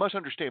 For you must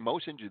understand,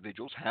 most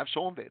individuals have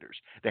soul invaders.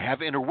 They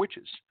have inner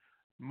witches.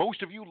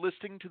 Most of you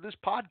listening to this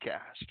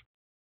podcast,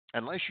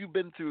 unless you've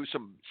been through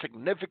some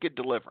significant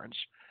deliverance,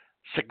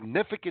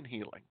 significant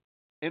healing,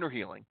 inner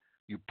healing,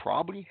 you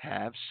probably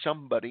have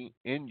somebody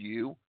in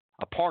you,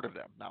 a part of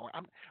them. Now,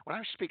 when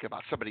I speak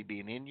about somebody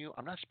being in you,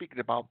 I'm not speaking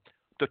about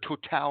the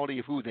totality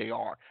of who they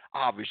are.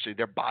 Obviously,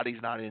 their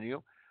body's not in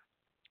you.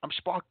 I'm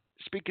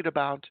speaking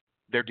about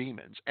their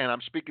demons. And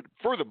I'm speaking,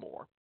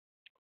 furthermore,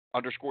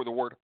 underscore the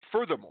word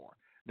furthermore,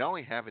 not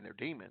only having their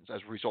demons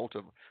as a result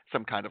of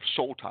some kind of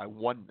soul tie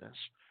oneness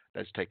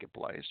that's taken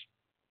place,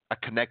 a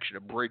connection, a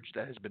bridge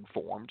that has been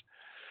formed,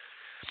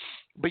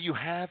 but you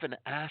have an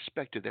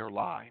aspect of their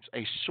lives,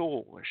 a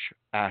soulish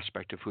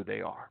aspect of who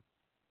they are.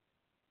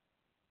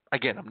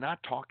 Again, I'm not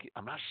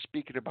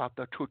speaking about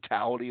the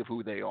totality of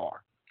who they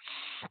are.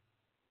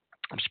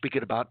 I'm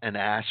speaking about an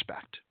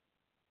aspect.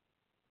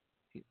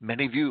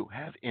 Many of you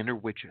have inner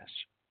witches.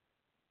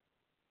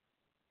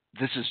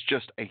 This is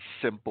just a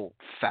simple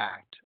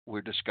fact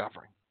we're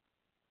discovering.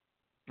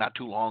 Not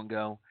too long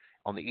ago,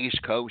 on the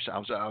East Coast, I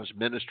was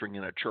ministering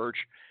in a church.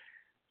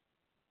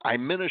 I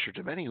ministered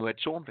to many who had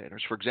soul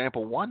invaders. For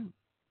example, one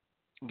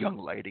young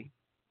lady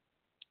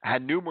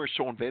had numerous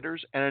soul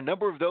invaders, and a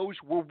number of those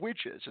were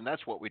witches, and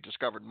that's what we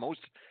discovered. Most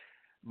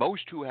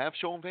who have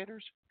soul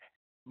invaders,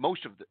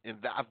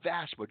 a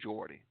vast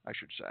majority, I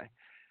should say,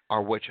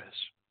 are witches.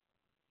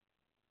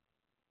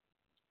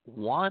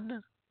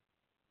 One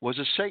was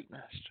a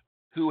Satanist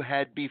who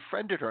had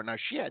befriended her. Now,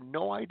 she had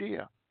no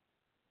idea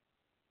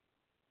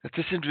that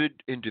this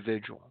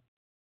individual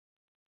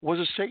was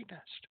a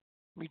Satanist.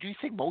 I mean, do you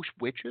think most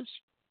witches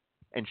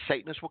and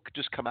Satanists will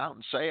just come out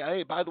and say,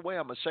 hey, by the way,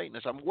 I'm a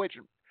Satanist, I'm a witch?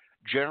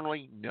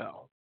 Generally,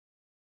 no.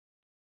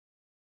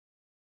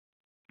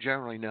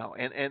 Generally, no.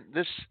 And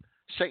this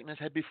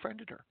Satanist had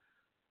befriended her.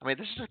 I mean,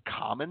 this is a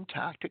common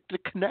tactic to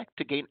connect,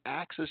 to gain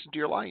access into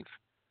your life.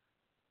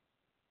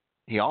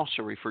 He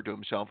also referred to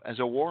himself as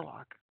a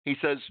warlock. He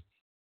says,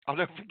 I'll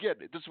never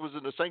forget it. This was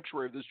in the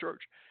sanctuary of this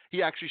church.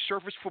 He actually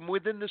surfaced from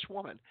within this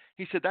woman.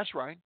 He said, that's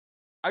right.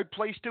 I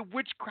placed a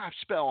witchcraft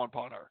spell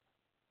upon her.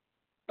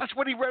 That's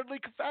what he readily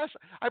confessed.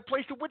 I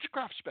placed a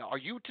witchcraft spell. Are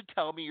you to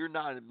tell me you're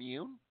not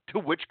immune to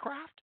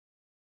witchcraft?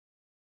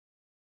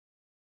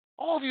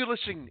 All of you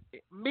listening,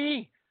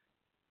 me,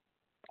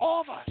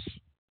 all of us.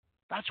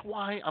 That's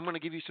why I'm going to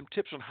give you some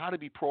tips on how to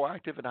be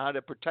proactive and how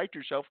to protect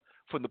yourself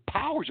from the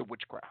powers of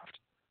witchcraft.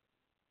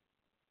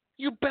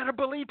 You better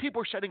believe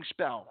people are setting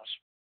spells.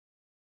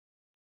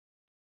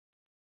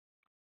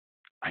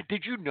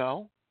 Did you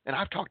know, and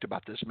I've talked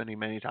about this many,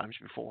 many times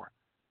before,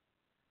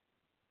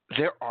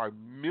 there are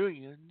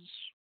millions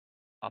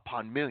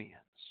upon millions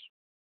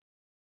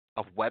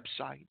of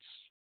websites,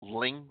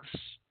 links,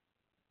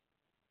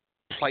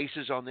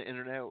 places on the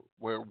internet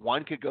where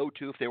one could go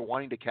to if they're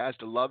wanting to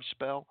cast a love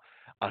spell,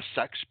 a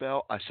sex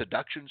spell, a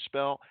seduction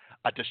spell,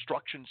 a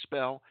destruction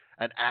spell,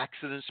 an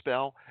accident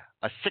spell,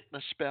 a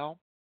sickness spell.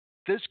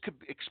 This could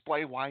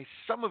explain why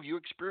some of you are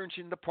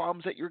experiencing the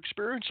problems that you're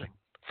experiencing.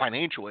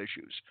 Financial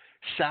issues,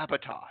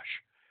 sabotage.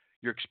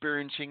 You're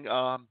experiencing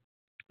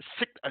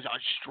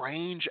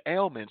strange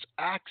ailments,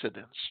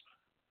 accidents,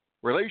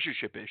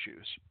 relationship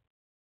issues.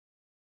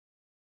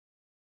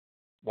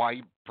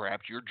 Why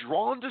perhaps you're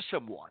drawn to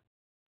someone.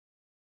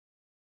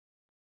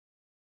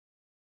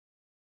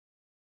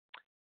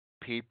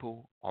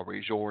 People are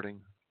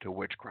resorting to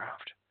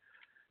witchcraft.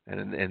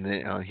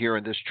 And here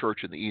in this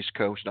church in the East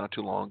Coast not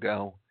too long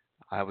ago,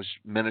 I was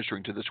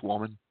ministering to this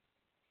woman,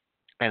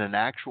 and an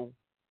actual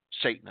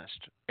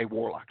Satanist, a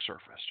warlock,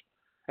 surfaced.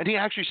 And he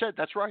actually said,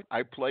 that's right,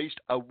 I placed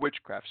a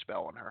witchcraft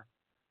spell on her.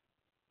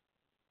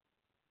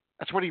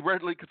 That's what he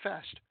readily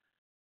confessed.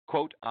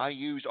 Quote, I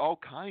used all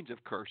kinds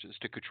of curses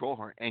to control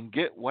her and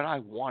get what I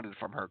wanted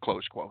from her,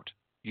 close quote.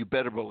 You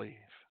better believe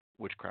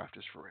witchcraft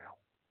is for real.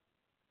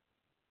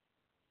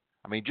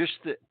 I mean,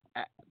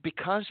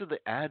 because of the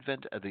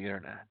advent of the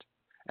internet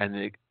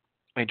and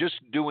just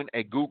doing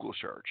a Google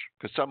search,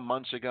 because some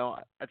months ago,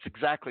 that's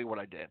exactly what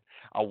I did.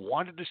 I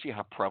wanted to see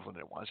how prevalent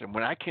it was. And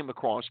when I came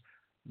across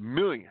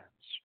millions,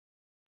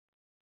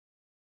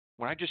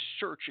 when I just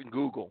search in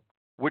Google,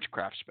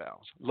 witchcraft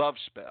spells, love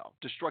spell,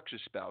 destruction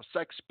spell,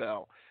 sex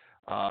spell,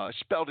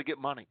 spell to get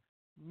money,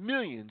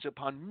 millions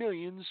upon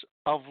millions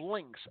of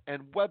links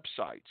and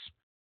websites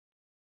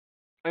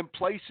and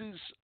places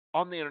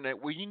on the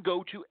internet where you can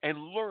go to and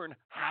learn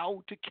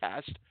how to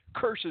cast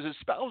curses and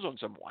spells on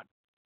someone.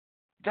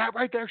 That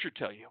right there should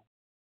tell you.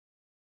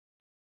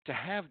 To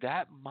have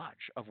that much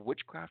of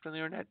witchcraft on the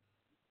internet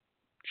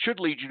should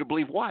lead you to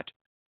believe what?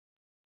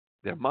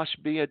 There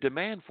must be a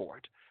demand for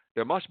it.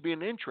 There must be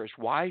an interest.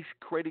 Why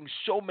creating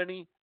so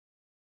many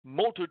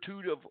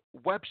multitude of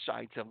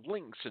websites and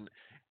links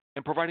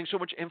and providing so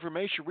much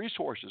information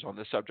resources on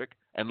this subject?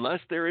 Unless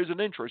there is an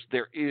interest,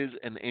 there is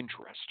an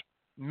interest.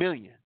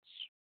 Millions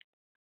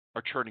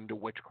are turning to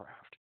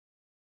witchcraft.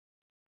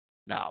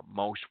 Now,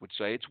 most would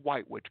say it's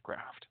white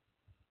witchcraft.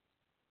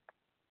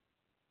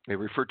 They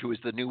refer to as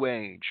the New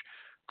Age,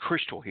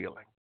 crystal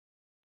healing.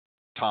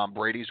 Tom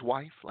Brady's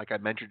wife, like I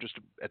mentioned just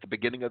at the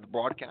beginning of the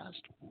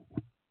broadcast,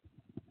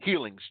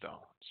 healing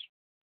stones,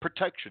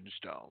 protection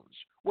stones,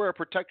 wear a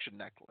protection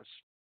necklace.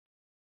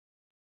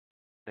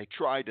 They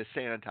tried to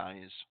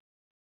sanitize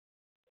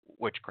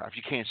witchcraft.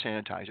 You can't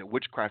sanitize it.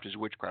 Witchcraft is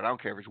witchcraft. I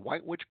don't care if it's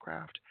white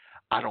witchcraft.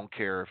 I don't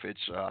care if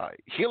it's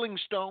healing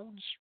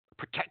stones,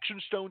 protection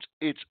stones.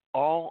 It's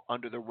all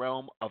under the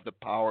realm of the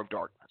power of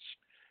darkness.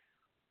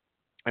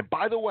 And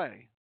by the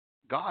way,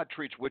 God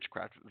treats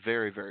witchcraft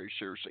very, very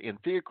seriously. In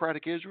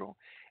theocratic Israel,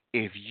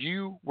 if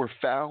you were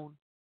found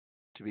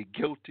to be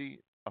guilty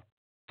of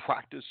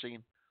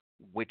practicing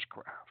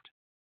witchcraft,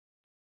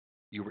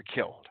 you were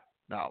killed.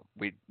 Now,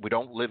 we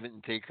don't live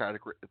in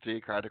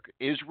theocratic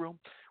Israel.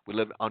 We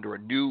live under a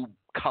new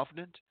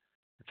covenant.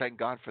 Thank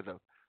God for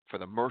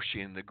the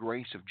mercy and the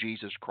grace of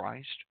Jesus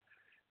Christ.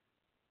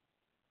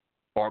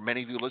 Or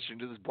many of you listening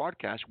to this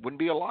broadcast wouldn't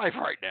be alive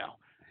right now.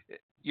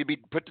 You'd be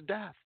put to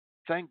death.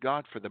 Thank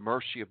God for the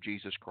mercy of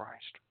Jesus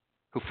Christ,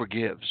 who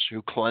forgives,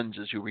 who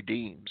cleanses, who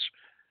redeems.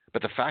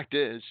 But the fact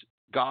is,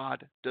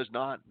 God does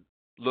not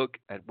look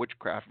at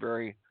witchcraft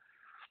very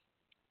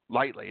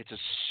lightly. It's a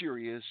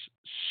serious,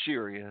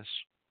 serious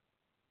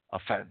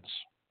offense.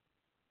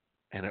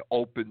 And it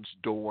opens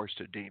doors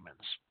to demons.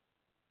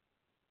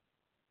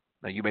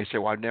 Now, you may say,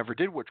 well, I never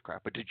did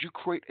witchcraft, but did you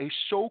create a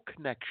soul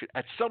connection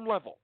at some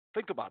level?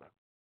 Think about it.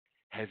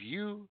 Have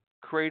you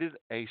created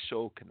a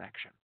soul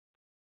connection?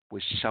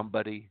 with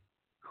somebody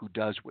who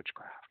does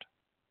witchcraft?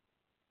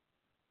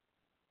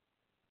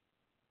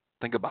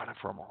 Think about it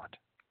for a moment.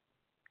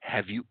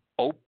 Have you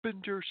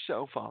opened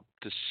yourself up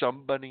to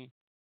somebody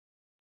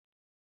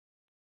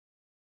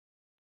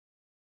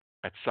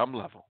at some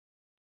level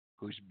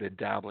who's been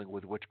dabbling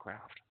with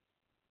witchcraft?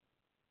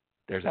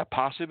 There's that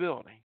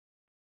possibility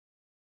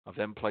of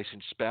them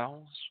placing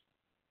spells,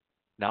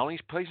 not only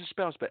placing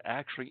spells, but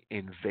actually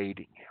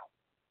invading you.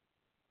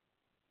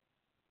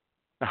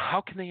 Now,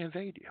 how can they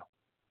invade you?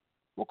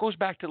 Well, it goes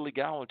back to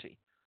legality,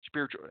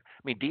 spiritual. I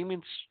mean,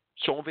 demons,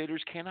 soul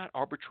invaders cannot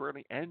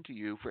arbitrarily enter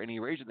you for any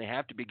reason. They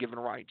have to be given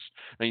rights.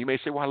 Now, you may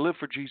say, well, I live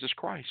for Jesus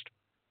Christ.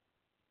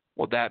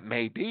 Well, that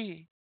may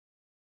be.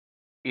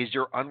 Is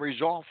there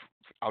unresolved?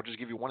 I'll just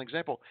give you one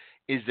example.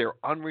 Is there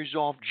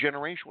unresolved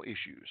generational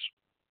issues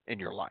in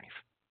your life?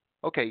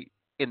 Okay,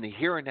 in the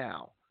here and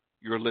now,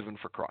 you're living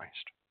for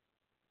Christ.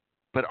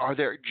 But are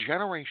there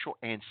generational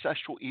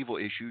ancestral evil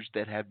issues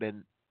that have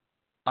been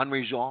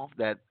unresolved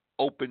that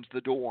opens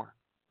the door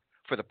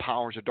for the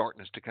powers of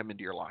darkness to come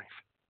into your life?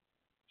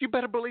 You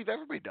better believe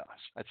everybody does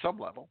at some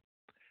level.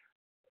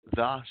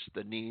 Thus,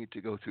 the need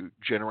to go through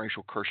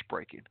generational curse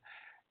breaking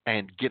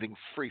and getting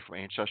free from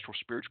ancestral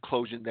spirits,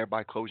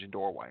 thereby closing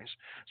doorways.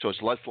 So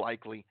it's less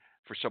likely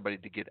for somebody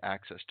to get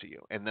access to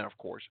you. And then, of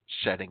course,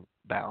 setting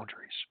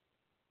boundaries.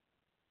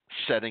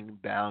 Setting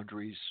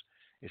boundaries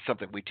is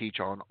something we teach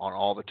on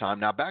all the time.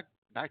 Now, back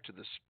to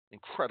this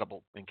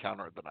incredible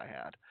encounter that I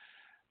had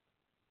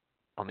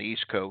on the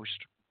East Coast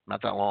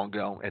not that long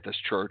ago at this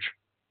church.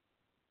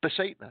 The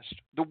Satanist,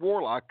 the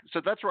warlock,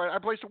 said, that's right, I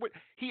placed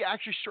he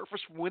actually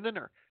surfaced within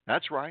her.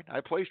 That's right,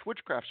 I placed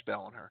witchcraft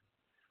spell on her.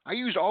 I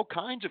used all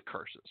kinds of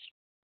curses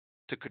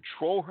to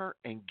control her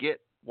and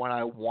get what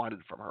I wanted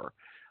from her.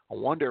 I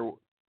wonder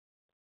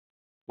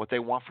what they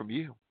want from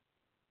you.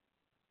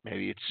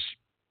 Maybe it's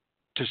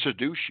to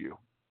seduce you.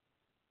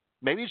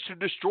 Maybe it's to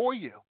destroy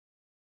you.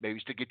 Maybe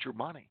it's to get your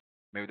money.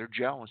 Maybe they're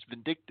jealous,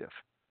 vindictive.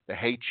 They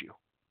hate you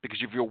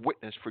because of your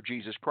witness for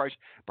Jesus Christ.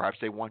 Perhaps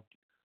they want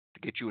to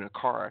get you in a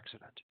car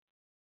accident,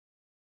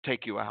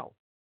 take you out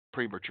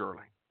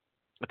prematurely,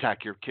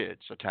 attack your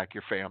kids, attack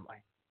your family,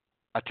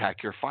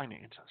 attack your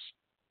finances.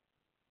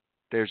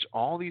 There's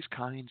all these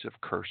kinds of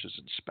curses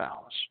and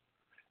spells.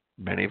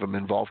 Many of them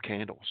involve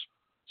candles,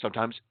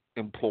 sometimes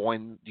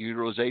employing the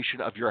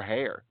utilization of your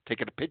hair,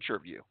 taking a picture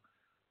of you,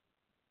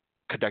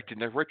 conducting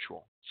their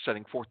ritual,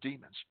 setting forth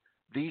demons.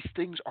 These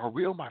things are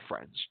real, my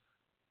friends.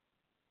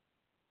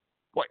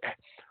 What?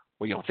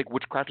 Well, you don't think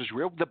witchcraft is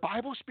real? The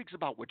Bible speaks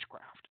about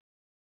witchcraft.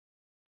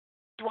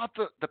 Throughout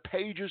the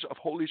pages of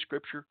Holy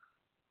Scripture,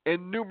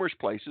 in numerous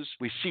places,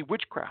 we see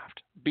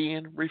witchcraft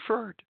being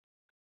referred.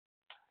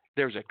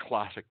 There's a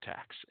classic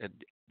text in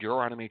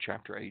Deuteronomy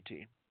chapter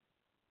 18.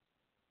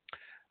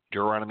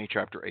 Deuteronomy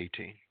chapter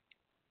 18.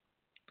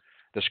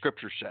 The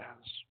Scripture says,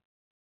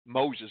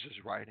 Moses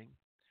is writing,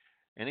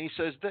 and he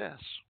says this,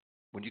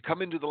 when you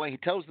come into the land, he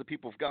tells the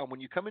people of God,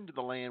 when you come into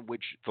the land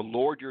which the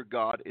Lord your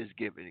God is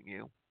giving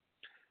you,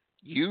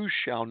 you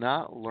shall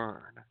not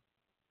learn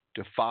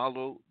to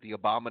follow the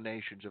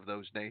abominations of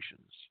those nations.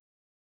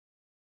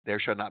 There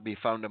shall not be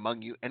found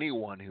among you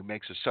anyone who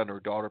makes a son or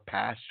daughter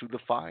pass through the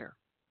fire,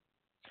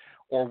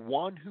 or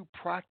one who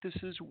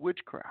practices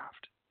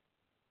witchcraft.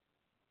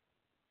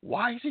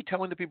 Why is he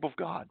telling the people of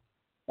God?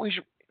 Well,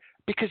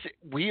 because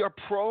we are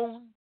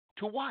prone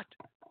to what?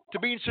 To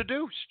being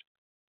seduced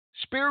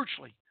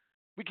spiritually.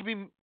 We can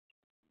be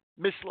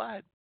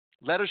misled,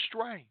 led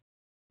astray.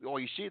 Well,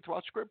 you see it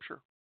throughout Scripture.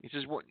 He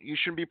says, well, you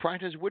shouldn't be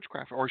practicing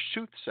witchcraft or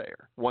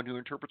soothsayer, one who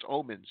interprets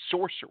omens,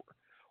 sorcerer,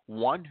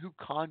 one who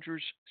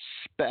conjures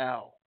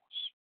spells,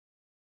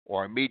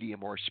 or a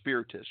medium or a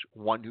spiritist,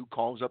 one who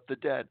calls up the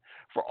dead.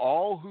 For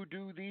all who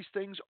do these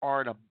things are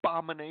an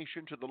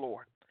abomination to the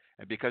Lord.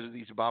 And because of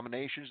these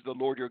abominations, the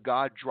Lord your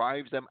God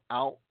drives them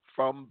out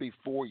from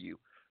before you.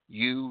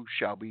 You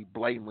shall be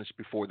blameless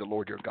before the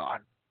Lord your God.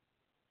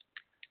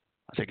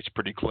 I think it's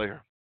pretty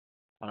clear.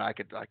 And I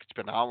could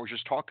spend hours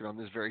just talking on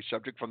this very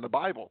subject from the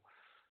Bible.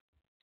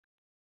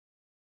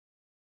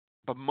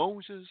 But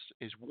Moses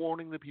is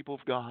warning the people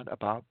of God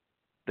about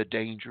the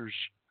dangers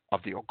of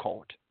the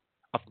occult,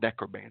 of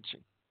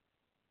necromancy,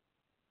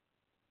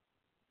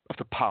 of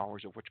the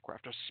powers of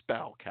witchcraft, of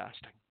spell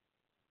casting.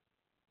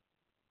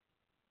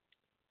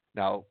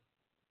 Now,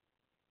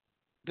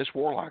 this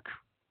warlock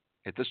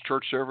at this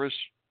church service,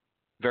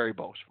 very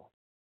boastful.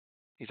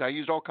 He said, I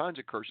used all kinds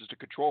of curses to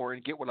control her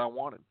and get what I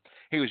wanted.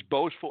 He was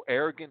boastful,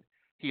 arrogant.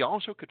 He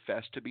also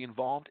confessed to be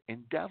involved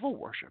in devil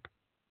worship.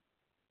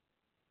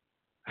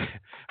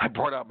 I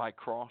brought out my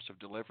cross of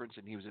deliverance,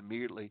 and he was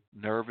immediately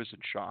nervous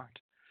and shocked.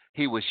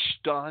 He was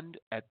stunned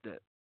at the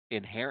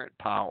inherent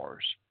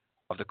powers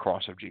of the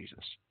cross of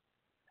Jesus.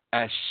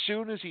 As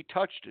soon as he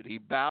touched it, he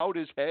bowed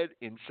his head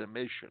in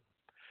submission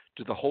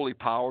to the holy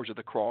powers of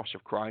the cross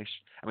of Christ.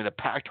 The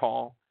packed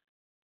hall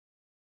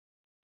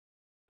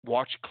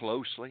watched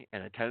closely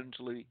and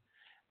attentively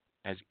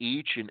as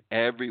each and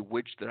every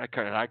witch that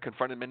I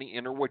confronted many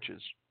inner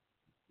witches,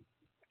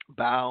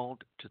 bowed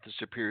to the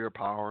superior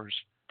powers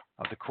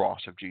of the cross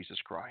of Jesus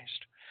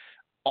Christ.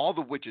 All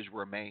the witches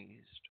were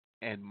amazed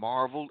and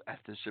marveled at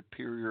the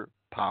superior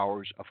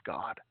powers of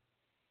God.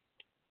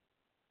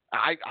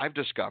 I've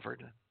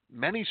discovered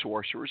many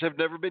sorcerers have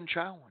never been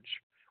challenged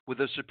with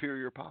a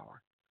superior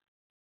power.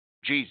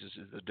 Jesus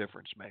is the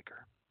difference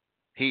maker.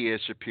 He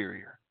is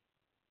superior,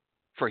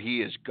 for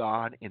he is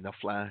God in the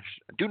flesh.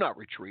 Do not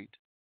retreat.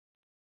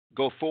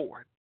 Go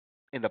forward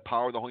in the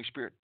power of the Holy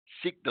Spirit.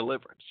 Seek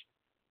deliverance.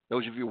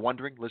 Those of you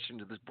wondering, listening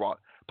to this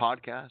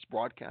broadcast,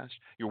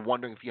 you're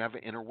wondering if you have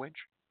an inner witch,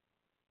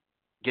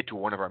 get to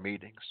one of our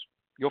meetings.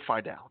 You'll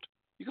find out.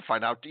 You can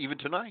find out even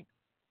tonight.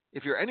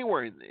 If you're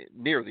anywhere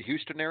near the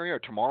Houston area, or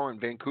tomorrow in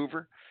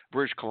Vancouver,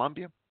 British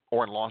Columbia,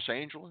 or in Los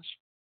Angeles.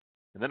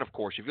 And then, of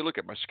course, if you look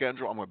at my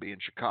schedule, I'm going to be in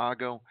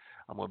Chicago.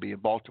 I'm going to be in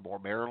Baltimore,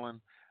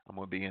 Maryland. I'm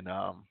going to be in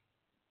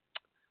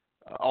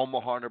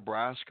Omaha,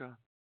 Nebraska.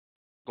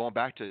 Going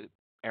back to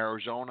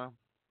Arizona,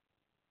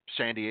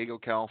 San Diego,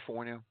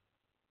 California.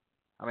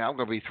 I mean, I'm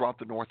going to be throughout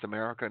the North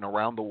America and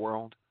around the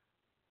world.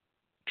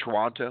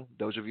 Toronto,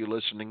 those of you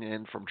listening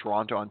in from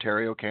Toronto,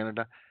 Ontario,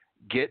 Canada,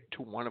 get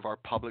to one of our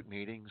public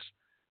meetings.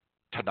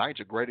 Tonight's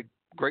a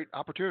great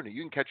opportunity.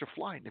 You can catch a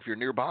flight. If you're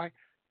nearby,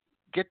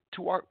 get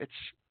to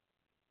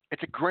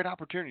it's a great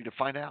opportunity to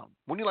find out.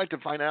 Wouldn't you like to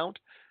find out?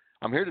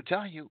 I'm here to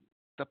tell you,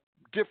 the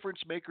difference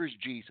maker is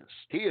Jesus.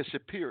 He is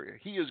superior.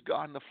 He is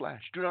God in the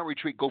flesh. Do not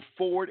retreat. Go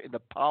forward in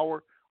the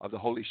power of the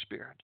Holy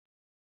Spirit.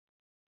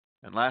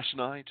 And last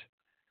night,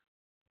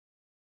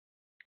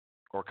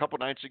 or a couple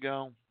nights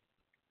ago,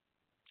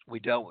 we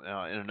dealt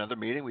in another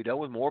meeting. We dealt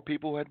with more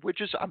people who had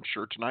witches. I'm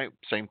sure tonight,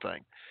 same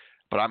thing.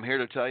 But I'm here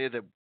to tell you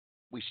that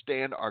we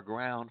stand our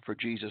ground for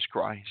Jesus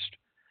Christ.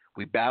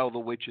 We battle the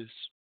witches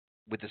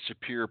with the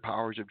superior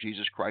powers of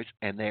Jesus Christ,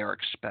 and they are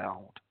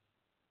expelled.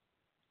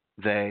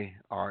 They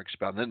are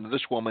expelled. And then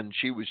this woman,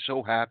 she was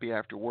so happy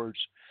afterwards.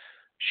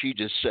 She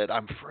just said,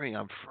 I'm free,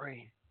 I'm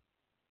free.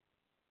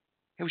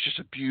 It was just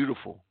a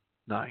beautiful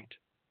night.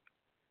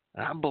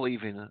 And I'm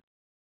believing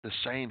the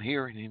same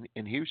here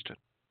in Houston.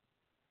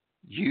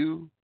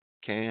 You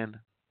can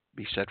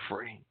be set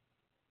free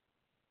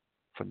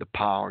from the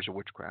powers of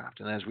witchcraft.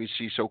 And as we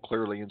see so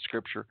clearly in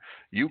Scripture,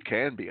 you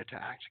can be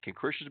attacked. Can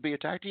Christians be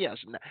attacked? Yes.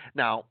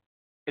 Now,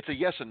 it's a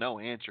yes and no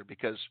answer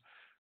because,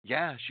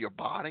 yes, your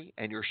body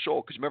and your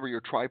soul, because remember, you're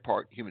a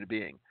tripart human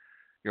being.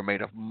 You're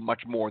made of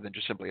much more than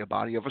just simply a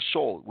body. You have a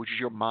soul, which is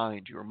your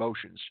mind, your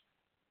emotions.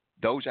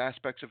 Those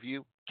aspects of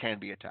you can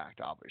be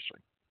attacked, obviously,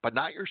 but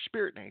not your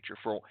spirit nature.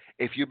 For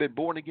if you've been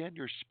born again,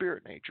 your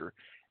spirit nature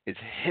is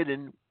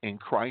hidden in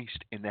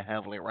Christ in the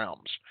heavenly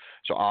realms.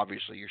 So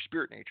obviously your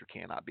spirit nature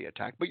cannot be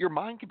attacked, but your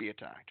mind can be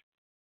attacked.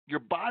 Your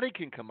body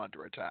can come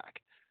under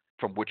attack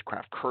from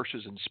witchcraft,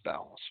 curses, and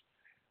spells.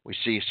 We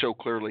see so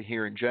clearly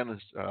here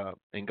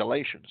in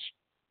Galatians.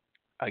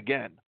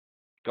 Again,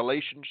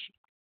 Galatians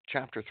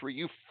chapter 3,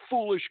 you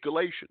foolish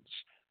Galatians,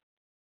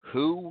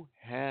 who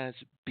has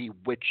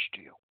bewitched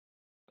you,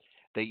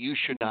 that you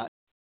should not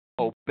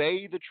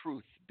obey the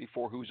truth,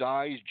 before whose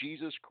eyes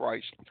Jesus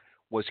Christ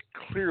was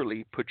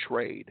clearly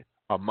portrayed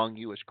among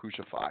you as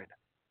crucified.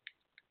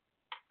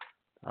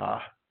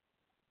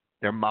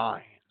 Their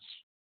minds,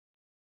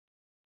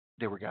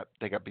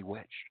 they got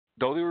bewitched.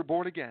 Though they were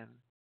born again,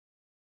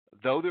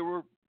 though they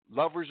were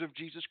lovers of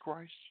Jesus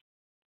Christ,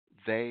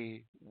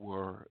 they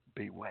were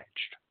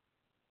bewitched.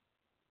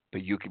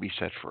 But you can be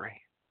set free.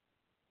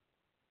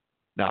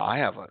 Now, I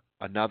have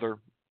another,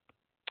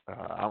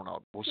 I don't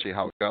know, we'll see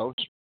how it goes,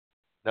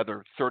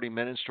 another 30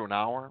 minutes to an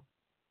hour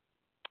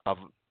of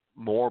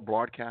more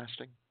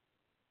broadcasting.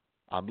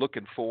 I'm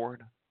looking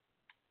forward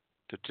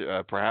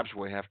to perhaps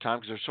we have time,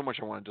 because there's so much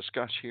I want to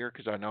discuss here,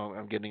 because I know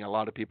I'm getting a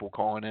lot of people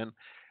calling in.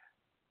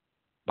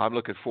 But I'm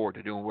looking forward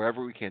to doing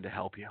wherever we can to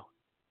help you.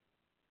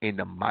 In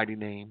the mighty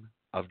name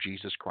of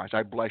Jesus Christ.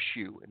 I bless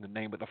you in the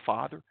name of the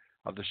Father,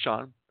 of the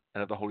Son,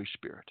 and of the Holy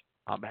Spirit.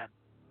 Amen.